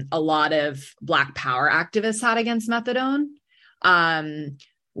a lot of Black Power activists had against methadone,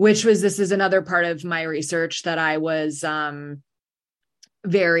 this is another part of my research that I was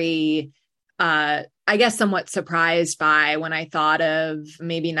very, I guess, somewhat surprised by when I thought of,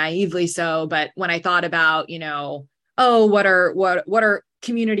 maybe naively so, but when I thought about, what are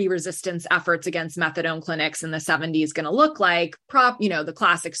community resistance efforts against methadone clinics in the 70s going to look like? The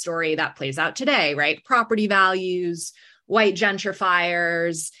classic story that plays out today, right? Property values, white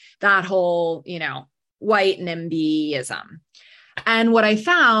gentrifiers, that whole, white NIMBYism. And what I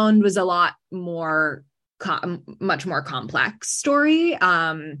found was a lot more, much more complex story.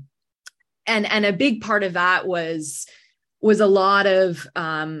 And a big part of that was a lot of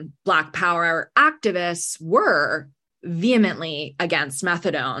Black Power activists were vehemently against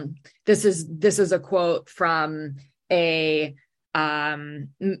methadone. This is a quote from a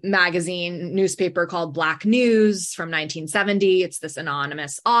newspaper called Black News from 1970. It's this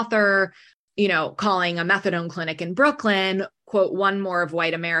anonymous author, calling a methadone clinic in Brooklyn, quote, one more of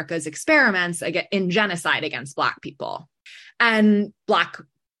white America's experiments in genocide against Black people. And Black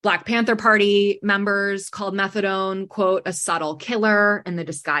Panther Party members called methadone, quote, a subtle killer in the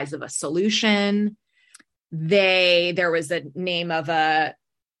disguise of a solution. There was a name of a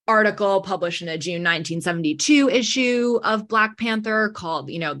article published in a June 1972 issue of Black Panther called,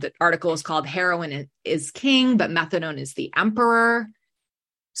 the article is called "Heroin is King, but Methadone is the Emperor."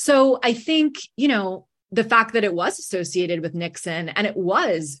 So I think, the fact that it was associated with Nixon, and it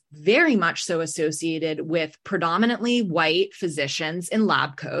was very much so associated with predominantly white physicians in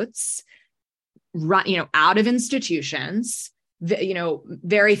lab coats, out of institutions.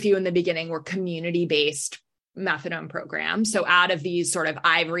 Very few in the beginning were community-based methadone programs. So out of these sort of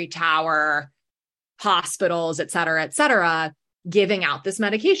ivory tower hospitals, et cetera, giving out this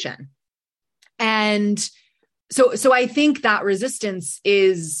medication. And so I think that resistance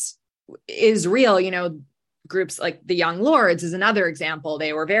is real. Groups like the Young Lords is another example.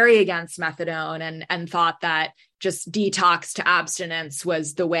 They were very against methadone and thought that just detox to abstinence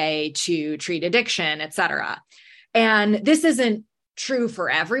was the way to treat addiction, et cetera. And this isn't true for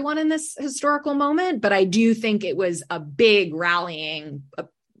everyone in this historical moment, but I do think it was a big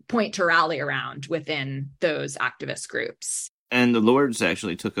point to rally around within those activist groups. And the Lords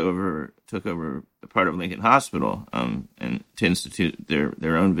actually took over a part of Lincoln Hospital, and to institute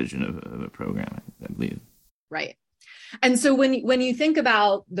their own vision of a program, I believe. Right. And so when you think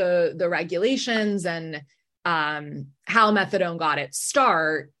about the regulations and how methadone got its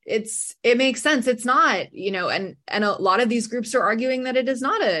start, it makes sense. It's not, and a lot of these groups are arguing that it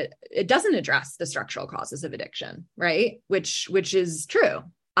doesn't address the structural causes of addiction, right? Which is true.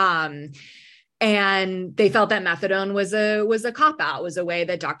 And they felt that methadone was a cop-out, was a way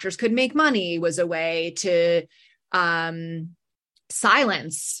that doctors could make money, was a way to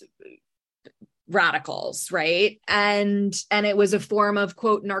silence radicals, right? And it was a form of,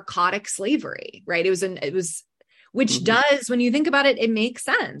 quote, narcotic slavery, right? Which does, when you think about it, it makes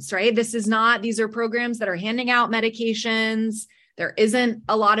sense, right? These are programs that are handing out medications. There isn't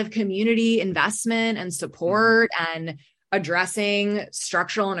a lot of community investment and support and addressing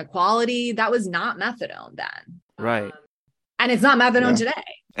structural inequality. That was not methadone then. Right. And it's not methadone today.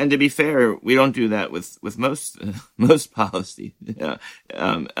 And to be fair, we don't do that with most policy. Yeah.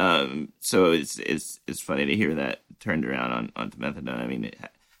 So it's funny to hear that turned around onto methadone. I mean,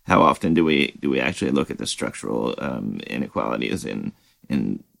 how often do we actually look at the structural inequalities in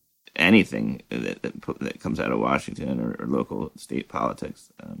anything that comes out of Washington or local state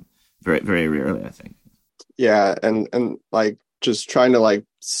politics? Very, very rarely, I think. Yeah, and like just trying to like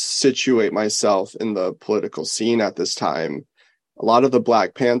situate myself in the political scene at this time, a lot of the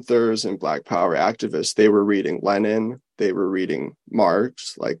Black Panthers and Black Power activists, they were reading Lenin, they were reading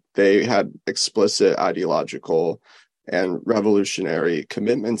Marx, like they had explicit ideological and revolutionary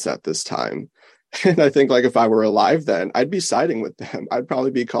commitments at this time. And I think like if I were alive then, I'd be siding with them. I'd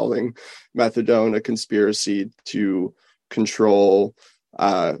probably be calling methadone a conspiracy to control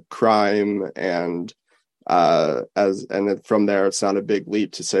crime, and from there, it's not a big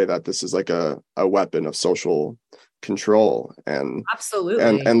leap to say that this is like a weapon of social control and absolutely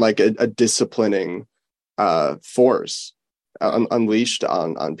and like a disciplining force unleashed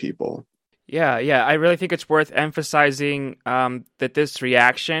on people. Yeah, I really think it's worth emphasizing that this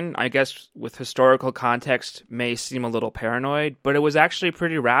reaction, I guess with historical context, may seem a little paranoid, but it was actually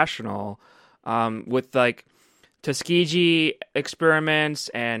pretty rational. With like Tuskegee experiments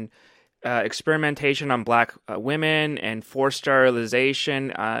and experimentation on Black women and forced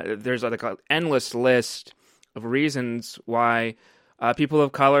sterilization, there's like an endless list of reasons why people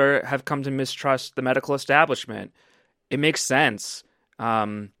of color have come to mistrust the medical establishment. It makes sense.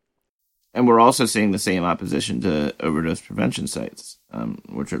 And we're also seeing the same opposition to overdose prevention sites,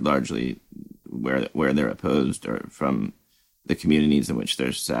 which are largely where they're opposed or from the communities in which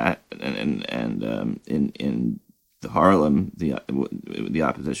they're sat. And in the Harlem, the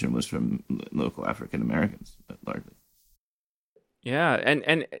opposition was from local African Americans, largely. Yeah,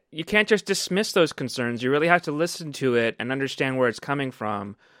 and you can't just dismiss those concerns. You really have to listen to it and understand where it's coming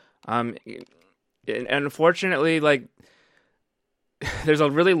from. And unfortunately, like, there's a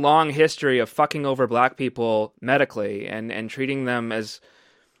really long history of fucking over Black people medically and treating them as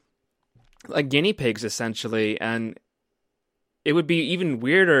like guinea pigs, essentially. And it would be even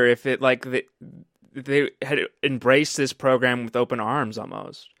weirder if it like they had embraced this program with open arms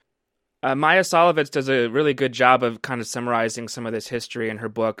almost. Maya Solovitz does a really good job of kind of summarizing some of this history in her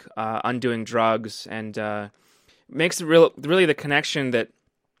book, Undoing Drugs, and makes really the connection that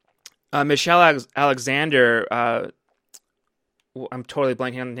Michelle Alexander, I'm totally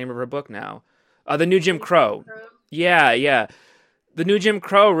blanking on the name of her book now, The New Jim Crow. Yeah. The New Jim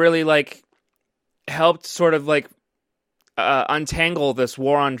Crow really like helped sort of like untangle this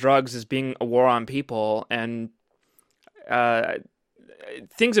war on drugs as being a war on people, and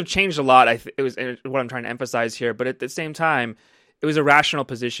things have changed a lot. It was what I'm trying to emphasize here, but at the same time, it was a rational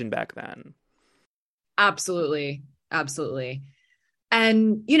position back then. Absolutely.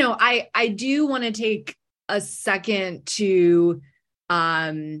 And I do want to take a second to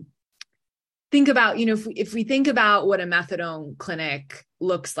think about, if we think about what a methadone clinic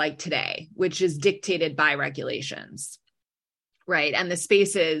looks like today, which is dictated by regulations, right? And the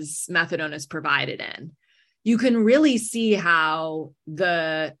spaces methadone is provided in, you can really see how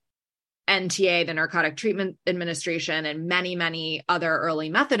the NTA, the Narcotic Treatment Administration, and many, many other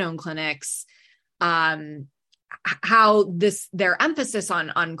early methadone clinics, how their emphasis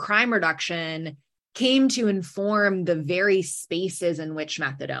on crime reduction came to inform the very spaces in which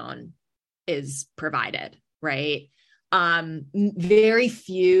methadone is provided, right? Very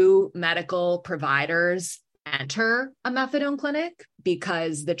few medical providers enter a methadone clinic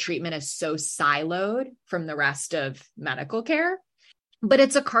because the treatment is so siloed from the rest of medical care, but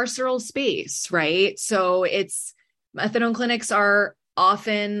it's a carceral space, right? So methadone clinics are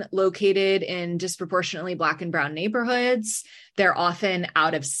often located in disproportionately Black and brown neighborhoods. They're often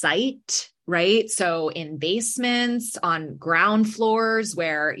out of sight, right? So in basements, on ground floors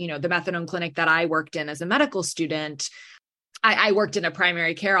where, the methadone clinic that I worked in as a medical student, I worked in a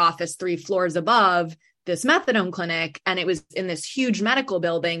primary care office 3 floors above this methadone clinic, and it was in this huge medical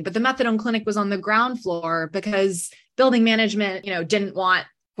building, but the methadone clinic was on the ground floor because building management, didn't want,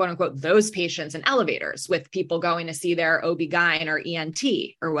 quote unquote, those patients in elevators with people going to see their OB-GYN or ENT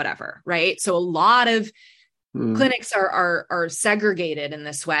or whatever, right? So a lot of clinics are segregated in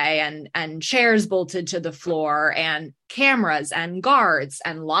this way, and chairs bolted to the floor, and cameras and guards,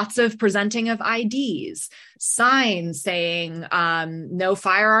 and lots of presenting of IDs, signs saying no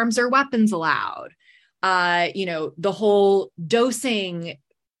firearms or weapons allowed. The whole dosing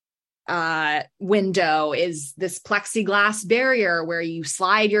window is this plexiglass barrier where you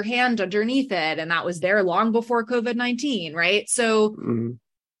slide your hand underneath it. And that was there long before COVID-19, right? So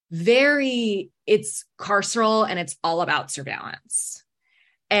it's carceral, and it's all about surveillance.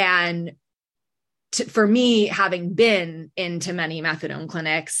 And for me, having been into many methadone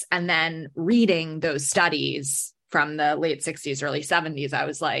clinics and then reading those studies from the late 60s, early 70s, I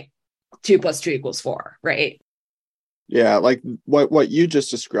was like, 2 + 2 = 4, right? Yeah, like what you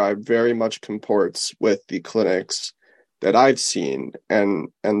just described very much comports with the clinics that I've seen, and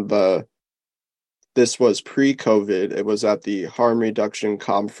the this was pre-COVID. It was at the Harm Reduction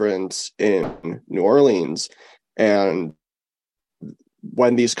Conference in New Orleans. And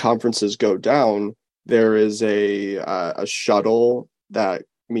when these conferences go down, there is a shuttle that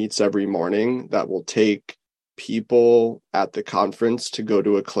meets every morning that will take people at the conference to go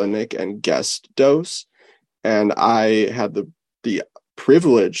to a clinic and guest dose. And I had the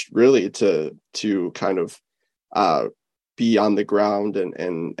privilege really to kind of be on the ground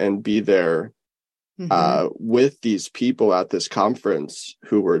and be there with these people at this conference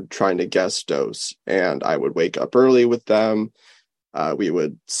who were trying to guest dose. And I would wake up early with them. We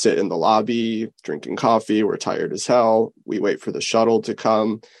would sit in the lobby drinking coffee. We're tired as hell. We wait for the shuttle to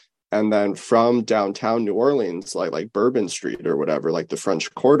come. And then from downtown New Orleans, like Bourbon Street or whatever, like the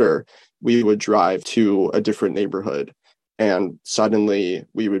French Quarter, we would drive to a different neighborhood. And suddenly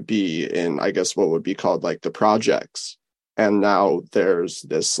we would be in, I guess, what would be called like the projects. And now there's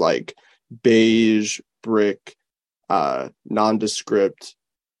this like beige brick, nondescript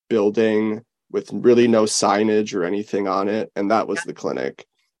building with really no signage or anything on it. And that was the clinic.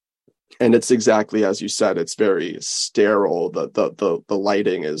 And it's exactly as you said, it's very sterile. The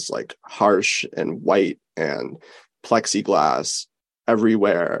lighting is like harsh and white and plexiglass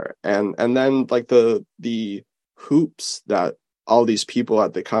everywhere. And then like the hoops that all these people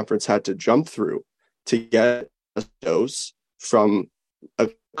at the conference had to jump through to get a dose from a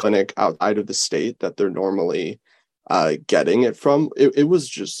clinic outside of the state that they're normally getting it from. It was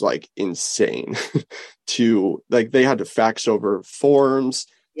just like insane to like, they had to fax over forms.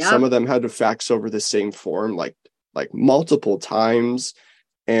 Yep. Some of them had to fax over the same form like multiple times.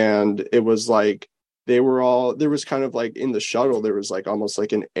 And it was like, there was kind of like in the shuttle, there was like almost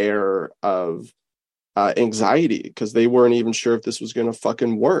like an air of anxiety because they weren't even sure if this was going to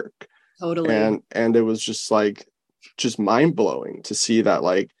fucking work. Totally. And it was just like, just mind blowing to see that,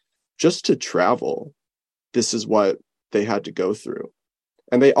 like, just to travel, this is what they had to go through.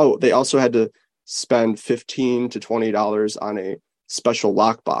 And they also had to spend $15 to $20 on a special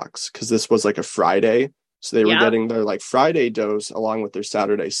lockbox because this was like a Friday. So they were getting their like Friday dose along with their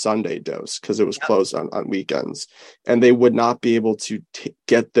Saturday, Sunday dose because it was closed on weekends. And they would not be able to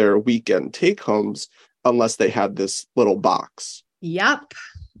get their weekend take homes unless they had this little box. Yep.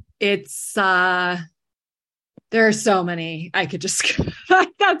 It's, there are so many. I could just,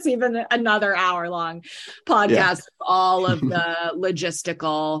 that's even another hour-long podcast of all of the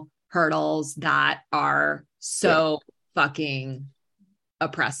logistical hurdles that are so fucking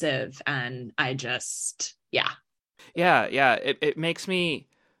oppressive. And I just, Yeah. It makes me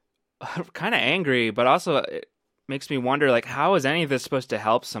kind of angry, but also it makes me wonder, like, how is any of this supposed to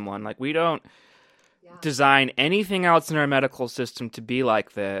help someone? Like, we don't design anything else in our medical system to be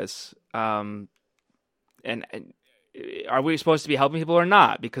like this. And are we supposed to be helping people or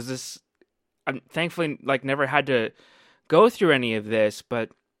not? Because this, I'm thankfully like never had to go through any of this, but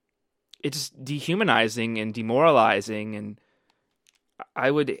it's dehumanizing and demoralizing, and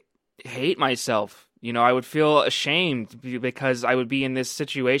I would hate myself. You know, I would feel ashamed because I would be in this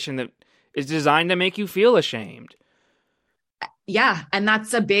situation that is designed to make you feel ashamed. Yeah, and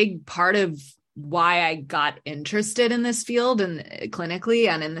that's a big part of why I got interested in this field and clinically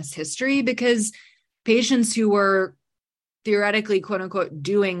and in this history, because patients who were theoretically, quote unquote,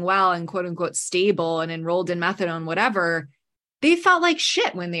 doing well and quote unquote stable and enrolled in methadone, whatever, they felt like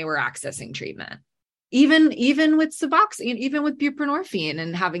shit when they were accessing treatment. Even with Suboxone, even with buprenorphine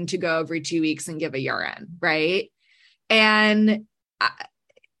and having to go every 2 weeks and give a urine, right? And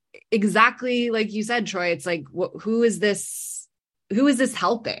exactly like you said, Troy, it's like, who is this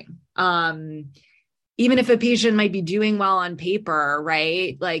helping? Even if a patient might be doing well on paper,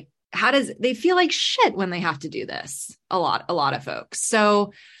 right? Like, they feel like shit when they have to do this? A lot of folks.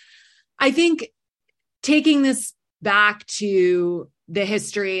 So I think taking this back to the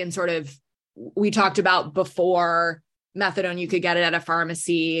history and sort of, we talked about before methadone, you could get it at a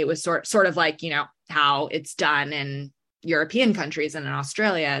pharmacy. It was sort of like, you know, how it's done in European countries and in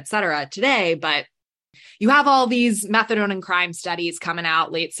Australia, et cetera, today. But you have all these methadone and crime studies coming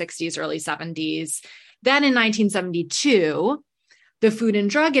out late 60s, early 70s. Then in 1972, the Food and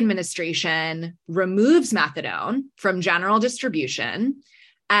Drug Administration removes methadone from general distribution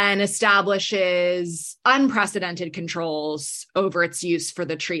and establishes unprecedented controls over its use for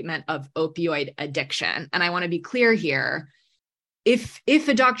the treatment of opioid addiction. And I want to be clear here. If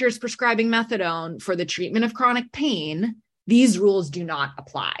a doctor is prescribing methadone for the treatment of chronic pain, these rules do not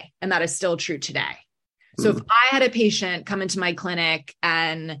apply. And that is still true today. So if I had a patient come into my clinic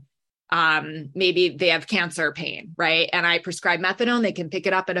and maybe they have cancer pain, right? And I prescribe methadone, they can pick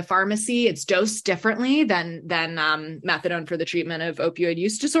it up at a pharmacy. It's dosed differently than methadone for the treatment of opioid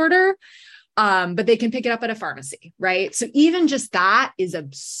use disorder. But they can pick it up at a pharmacy, right? So even just that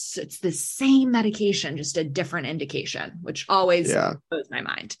it's the same medication, just a different indication, which always blows my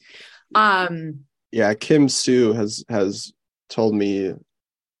mind. Kim Sue has told me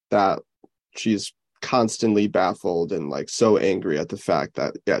that she's constantly baffled and like so angry at the fact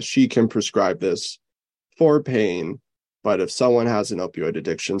that she can prescribe this for pain, but if someone has an opioid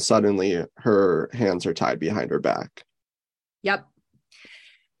addiction, suddenly her hands are tied behind her back. Yep.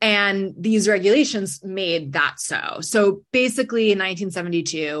 And these regulations made that so. So basically in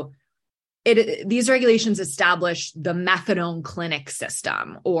 1972, these regulations established the methadone clinic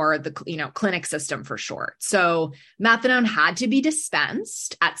system, or the clinic system for short. So methadone had to be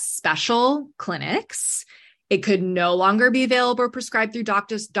dispensed at special clinics. It could no longer be available or prescribed through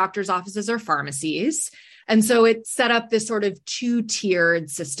doctors' offices or pharmacies. And so it set up this sort of two-tiered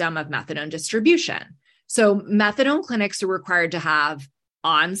system of methadone distribution. So methadone clinics are required to have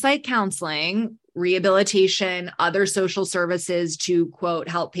on-site counseling, rehabilitation, other social services to, quote,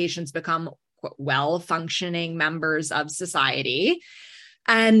 help patients become well-functioning members of society.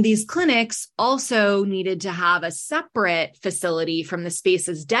 And these clinics also needed to have a separate facility from the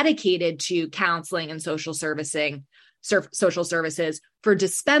spaces dedicated to counseling and social services for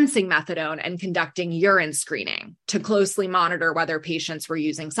dispensing methadone and conducting urine screening to closely monitor whether patients were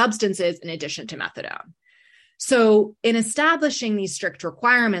using substances in addition to methadone. So in establishing these strict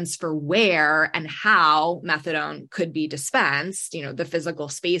requirements for where and how methadone could be dispensed, the physical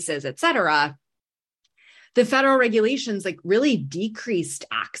spaces, et cetera, the federal regulations really decreased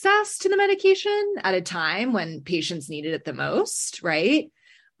access to the medication at a time when patients needed it the most, right?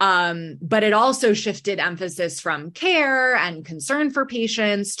 But it also shifted emphasis from care and concern for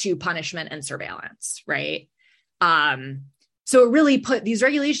patients to punishment and surveillance, right? So it really these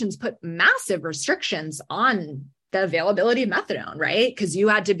regulations put massive restrictions on the availability of methadone, right? Because you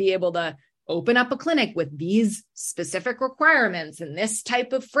had to be able to open up a clinic with these specific requirements and this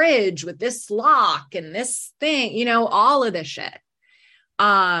type of fridge with this lock and this thing, all of this shit.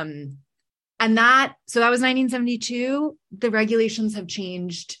 So that was 1972. The regulations have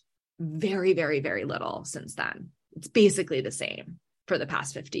changed very, very, very little since then. It's basically the same for the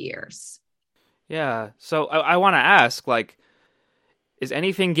past 50 years. Yeah. So I want to ask, is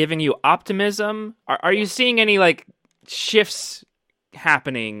anything giving you optimism? Are you seeing any shifts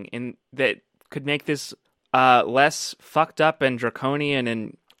happening in that could make this less fucked up and draconian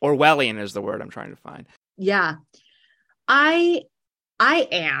and Orwellian is the word I'm trying to find? Yeah, I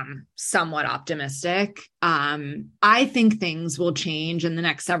am somewhat optimistic. I think things will change in the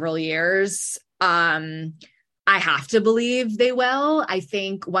next several years. I have to believe they will. I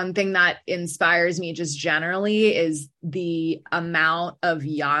think one thing that inspires me just generally is the amount of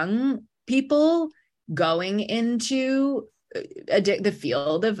young people going into the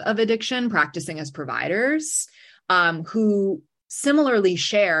field of addiction, practicing as providers, who similarly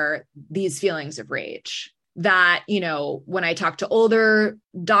share these feelings of rage. That, when I talk to older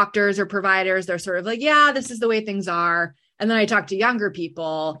doctors or providers, they're sort of like, yeah, this is the way things are. And then I talk to younger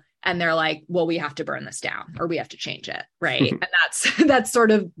people and they're like, well, we have to burn this down or we have to change it. Right. And that's sort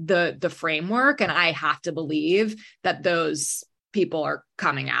of the framework. And I have to believe that those people are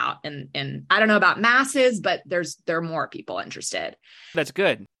coming out and I don't know about masses, but there are more people interested. That's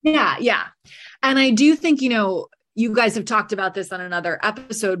good. Yeah. Yeah. And I do think, you guys have talked about this on another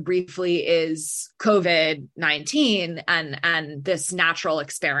episode briefly, is COVID-19 and this natural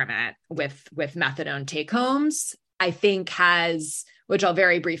experiment with methadone take homes, I think which I'll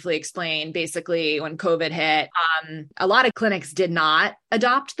very briefly explain. Basically, when COVID hit, a lot of clinics did not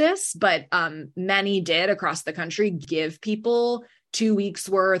adopt this, but many did across the country give people 2 weeks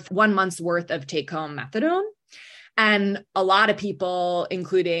worth, 1 month's worth of take-home methadone. And a lot of people,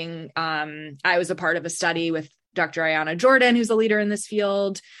 including I was a part of a study with Dr. Ayana Jordan, who's a leader in this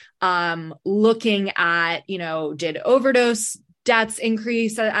field, looking at, did overdose deaths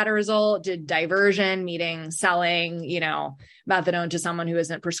increase at a result? Did diversion, meaning selling, methadone to someone who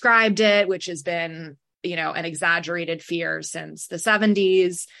isn't prescribed it, which has been, an exaggerated fear since the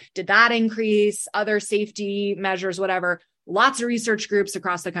 70s. Did that increase? Other safety measures, whatever. Lots of research groups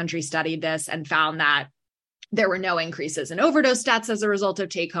across the country studied this and found that there were no increases in overdose deaths as a result of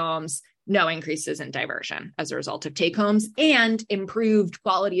take homes, no increases in diversion as a result of take homes, and improved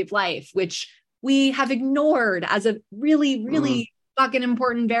quality of life, which we have ignored as a really, really fucking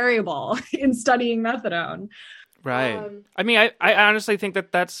important variable in studying methadone. Right. I honestly think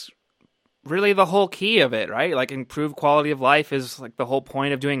that's really the whole key of it, right? Improved quality of life is the whole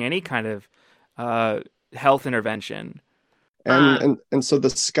point of doing any kind of health intervention. And so the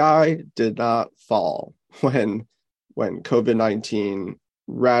sky did not fall when COVID-19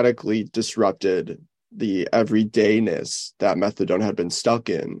 radically disrupted the everydayness that methadone had been stuck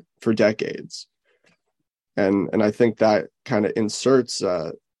in for decades. And I think that kind of inserts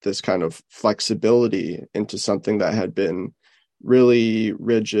this kind of flexibility into something that had been really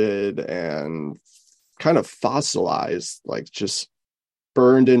rigid and kind of fossilized, like just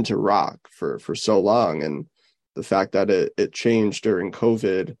burned into rock for so long. And the fact that it changed during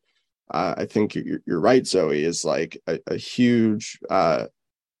COVID, I think you're right, Zoe, is like a huge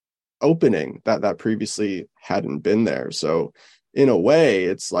opening that previously hadn't been there. So in a way,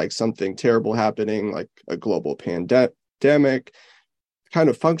 it's like something terrible happening, like a global pandemic, kind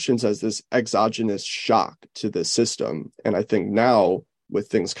of functions as this exogenous shock to the system. And I think now, with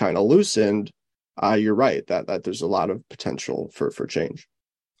things kind of loosened, you're right that there's a lot of potential for change.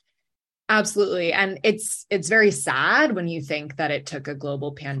 Absolutely. And it's very sad when you think that it took a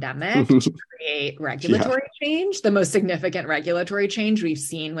global pandemic to create regulatory change, the most significant regulatory change we've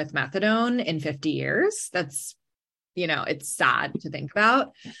seen with methadone in 50 years. That's, it's sad to think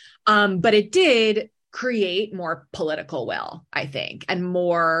about. But it did create more political will, I think, and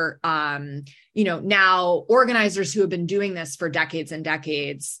more, now organizers who have been doing this for decades and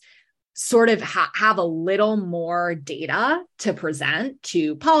decades sort of have a little more data to present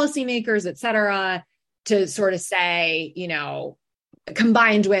to policymakers, et cetera, to sort of say,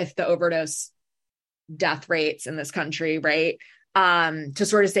 combined with the overdose death rates in this country, right? To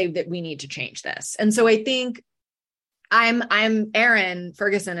sort of say that we need to change this. And so I think I'm Erin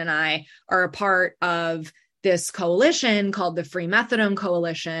Ferguson and I are a part of this coalition called the Free Methadone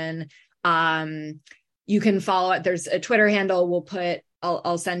Coalition. You can follow it. There's a Twitter handle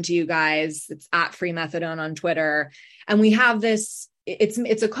I'll send to you guys. It's at Free Methadone on Twitter. And we have this,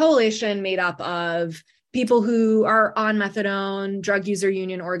 it's a coalition made up of people who are on methadone, drug user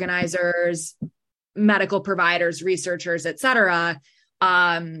union organizers, medical providers, researchers, et cetera,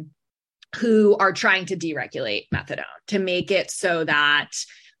 who are trying to deregulate methadone to make it so that,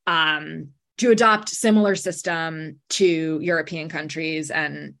 to adopt similar system to European countries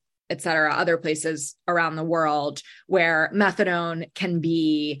and et cetera, other places around the world where methadone can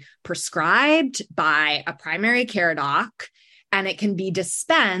be prescribed by a primary care doc and it can be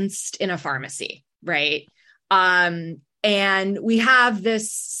dispensed in a pharmacy, right? And we have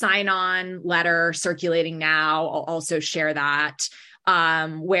this sign-on letter circulating now. I'll also share that,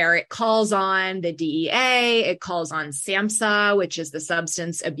 where it calls on the DEA, it calls on SAMHSA, which is the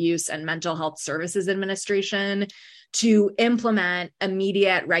Substance Abuse and Mental Health Services Administration, to implement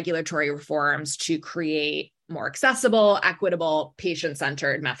immediate regulatory reforms to create more accessible, equitable,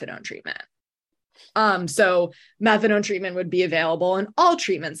 patient-centered methadone treatment. So methadone treatment would be available in all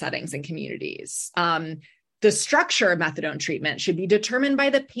treatment settings and communities. The structure of methadone treatment should be determined by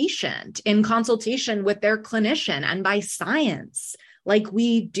the patient in consultation with their clinician and by science, like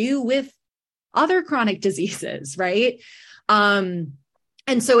we do with other chronic diseases, right?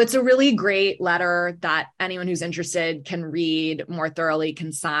 And so it's a really great letter that anyone who's interested can read more thoroughly,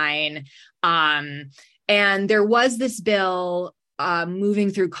 can sign. And there was this bill moving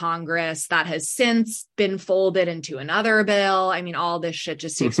through Congress that has since been folded into another bill. I mean, all this shit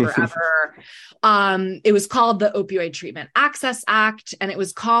just takes forever. It was called the Opioid Treatment Access Act, and it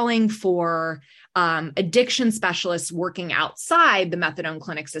was calling for addiction specialists working outside the methadone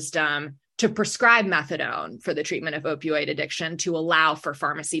clinic system to prescribe methadone for the treatment of opioid addiction to allow for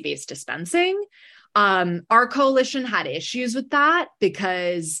pharmacy-based dispensing. Our coalition had issues with that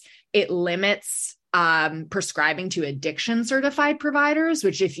because it limits prescribing to addiction certified providers,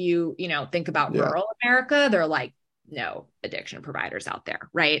 which if you think about rural America, they're like, no addiction providers out there,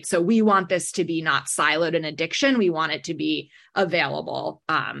 right? So we want this to be not siloed in addiction. We want it to be available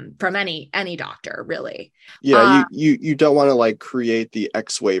from any doctor, really. Yeah, you don't want to like create the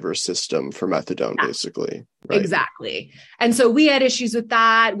X waiver system for methadone, basically. Right? Exactly. And so we had issues with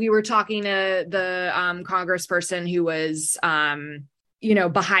that. We were talking to the congressperson who was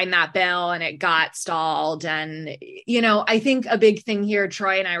behind that bill, and it got stalled. And, I think a big thing here,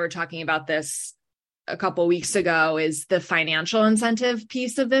 Troy and I were talking about this a couple of weeks ago, is the financial incentive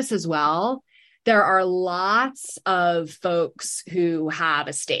piece of this as well. There are lots of folks who have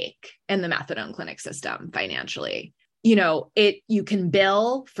a stake in the methadone clinic system financially. You can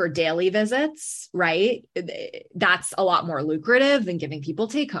bill for daily visits, right? That's a lot more lucrative than giving people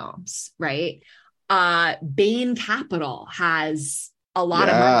take homes, right? Bain Capital has a lot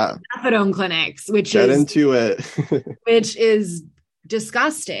of methadone clinics, which is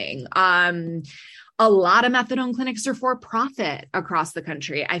disgusting. A lot of methadone clinics are for profit across the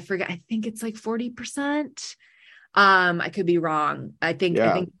country. I think it's like 40%. I could be wrong. I think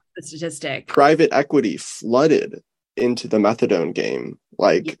the statistic. Private equity flooded into the methadone game,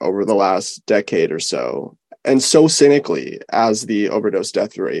 like over the last decade or so. And so cynically, as the overdose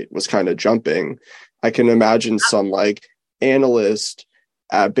death rate was kind of jumping, I can imagine some like analyst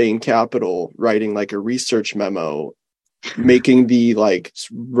at Bain Capital writing like a research memo, making the like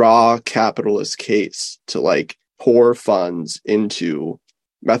raw capitalist case to like pour funds into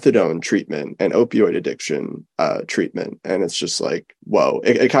methadone treatment and opioid addiction treatment. And it's just like, whoa,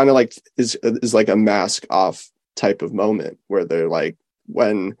 it kind of like is like a mask off type of moment where they're like,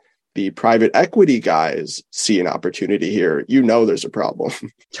 when the private equity guys see an opportunity here, you know, there's a problem.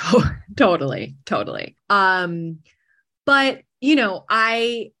 Totally. But, you know,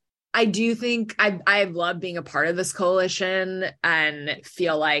 I do think I've loved being a part of this coalition and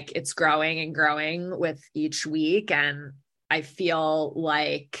feel like it's growing and growing with each week. And I feel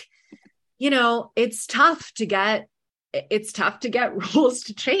like, you know, it's tough to get rules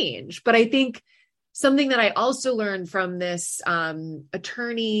to change. But I think something that I also learned from this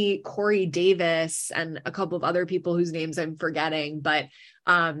attorney, Corey Davis, and a couple of other people whose names I'm forgetting, but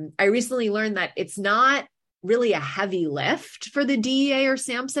I recently learned that it's not really a heavy lift for the DEA or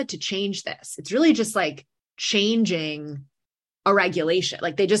SAMHSA to change this. It's really just like changing a regulation.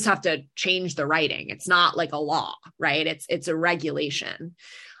 Like they just have to change the writing. It's not like a law, right? It's a regulation.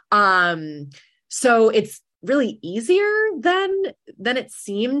 So it's really easier than it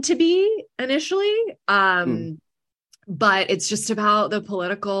seemed to be initially. But it's just about the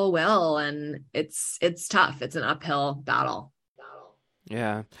political will, and it's tough. It's an uphill battle.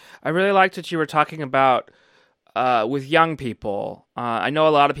 Yeah. I really liked what you were talking about with young people. I know a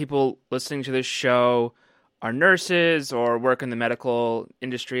lot of people listening to this show are nurses or work in the medical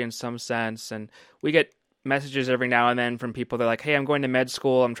industry in some sense. And we get messages every now and then from people that are like, hey, I'm going to med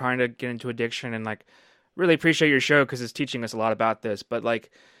school. I'm trying to get into addiction, and like, really appreciate your show because it's teaching us a lot about this. But like,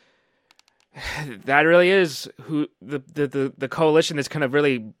 that really is who the coalition that's going to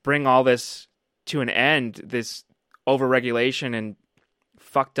really bring all this to an end, this overregulation and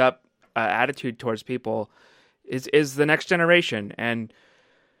fucked up attitude towards people, is the next generation. And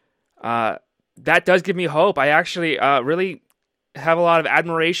that does give me hope. I actually really have a lot of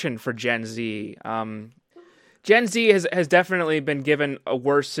admiration for Gen Z. Gen Z has definitely been given a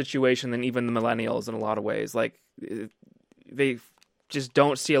worse situation than even the millennials in a lot of ways. Like, they just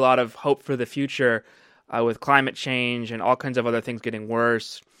don't see a lot of hope for the future with climate change and all kinds of other things getting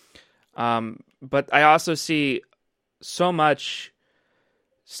worse. But I also see so much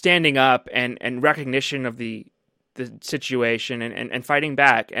standing up and recognition of the situation and fighting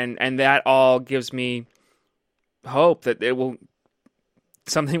back. And that all gives me hope that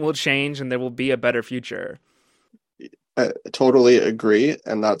something will change and there will be a better future. I totally agree.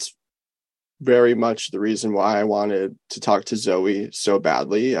 And that's very much the reason why I wanted to talk to Zoe so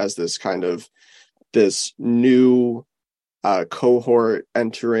badly, as this new cohort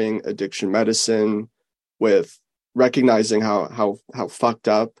entering addiction medicine, with recognizing how fucked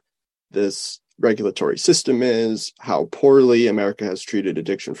up this regulatory system is, how poorly America has treated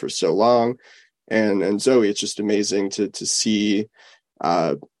addiction for so long. And Zoe, it's just amazing to see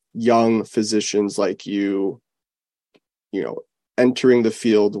young physicians like you entering the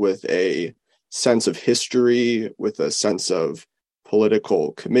field with a sense of history, with a sense of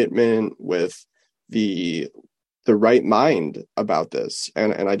political commitment, with the right mind about this.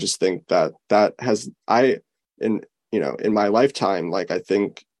 And I just think that has, in my lifetime, like, I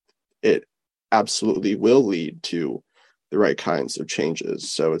think it absolutely will lead to the right kinds of changes.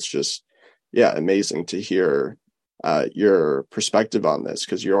 So it's just, amazing to hear your perspective on this,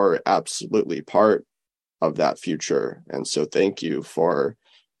 because you're absolutely part of that future. And so thank you for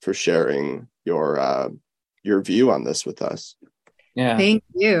sharing your view on this with us. Yeah. Thank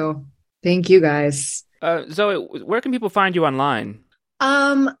you guys. Zoe, where can people find you online?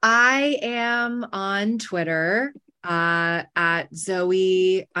 I am on Twitter at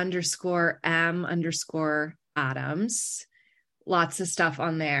Zoe_M_Adams. Lots of stuff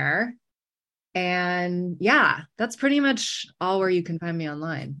on there. And that's pretty much all where you can find me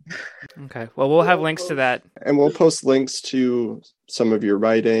online. Okay. Well, we'll have links to that. And we'll post links to some of your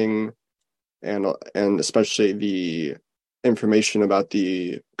writing and especially the information about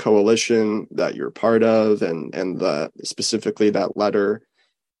the coalition that you're part of, and specifically that letter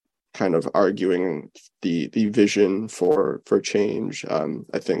kind of arguing the vision for change.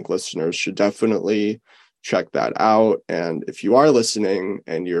 I think listeners should definitely check that out. And if you are listening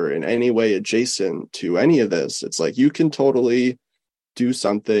and you're in any way adjacent to any of this, it's like, you can totally do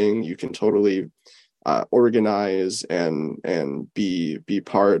something. You can totally organize and be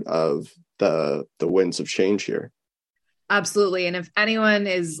part of the winds of change here. Absolutely. And if anyone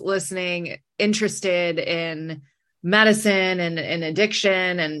is listening, interested in medicine and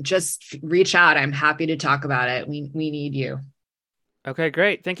addiction, and just reach out. I'm happy to talk about it. We need you. Okay,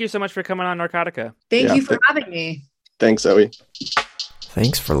 great. Thank you so much for coming on Narcotica. Thank you for having me. Thanks, Zoe.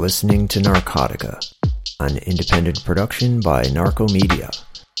 Thanks for listening to Narcotica, an independent production by Narco Media.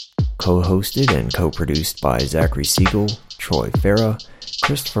 Co-hosted and co-produced by Zachary Siegel, Troy Farah,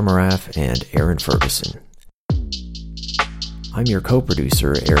 Christopher Moraff, and Aaron Ferguson. I'm your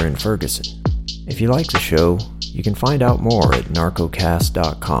co-producer, Aaron Ferguson. If you like the show, you can find out more at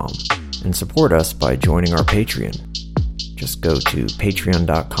narcocast.com and support us by joining our Patreon. Just go to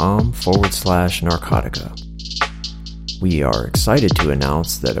patreon.com/narcotica. We are excited to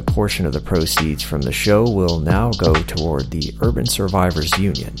announce that a portion of the proceeds from the show will now go toward the Urban Survivors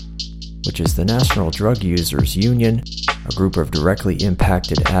Union, which is the National Drug Users Union, a group of directly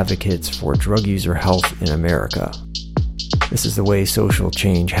impacted advocates for drug user health in America. This is the way social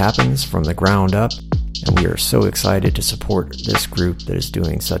change happens from the ground up, and we are so excited to support this group that is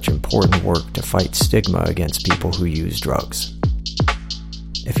doing such important work to fight stigma against people who use drugs.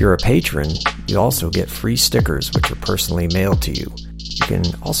 If you're a patron, you also get free stickers which are personally mailed to you. You can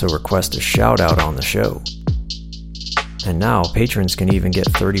also request a shout out on the show. And now patrons can even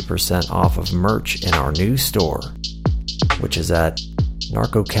get 30% off of merch in our new store, which is at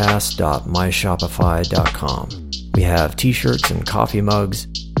narcocast.myshopify.com. We have t-shirts and coffee mugs,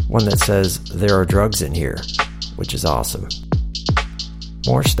 one that says "There are drugs in here," which is awesome.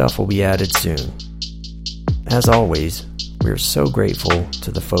 More stuff will be added soon. As always, we are so grateful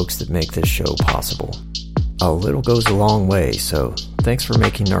to the folks that make this show possible. A little goes a long way, so thanks for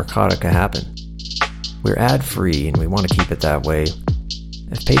making Narcotica happen. We're ad-free and we want to keep it that way.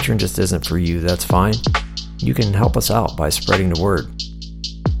 If Patreon just isn't for you, that's fine. You can help us out by spreading the word.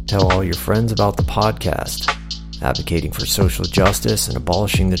 Tell all your friends about the podcast, advocating for social justice and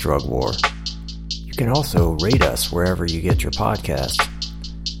abolishing the drug war. You can also rate us wherever you get your podcasts.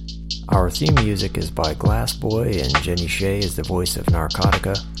 Our theme music is by Glassboy, and Jenny Shea is the voice of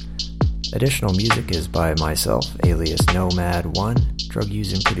Narcotica. Additional music is by myself, alias Nomad1,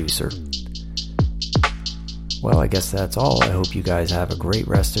 drug-using producer. Well, I guess that's all. I hope you guys have a great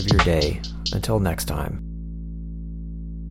rest of your day. Until next time.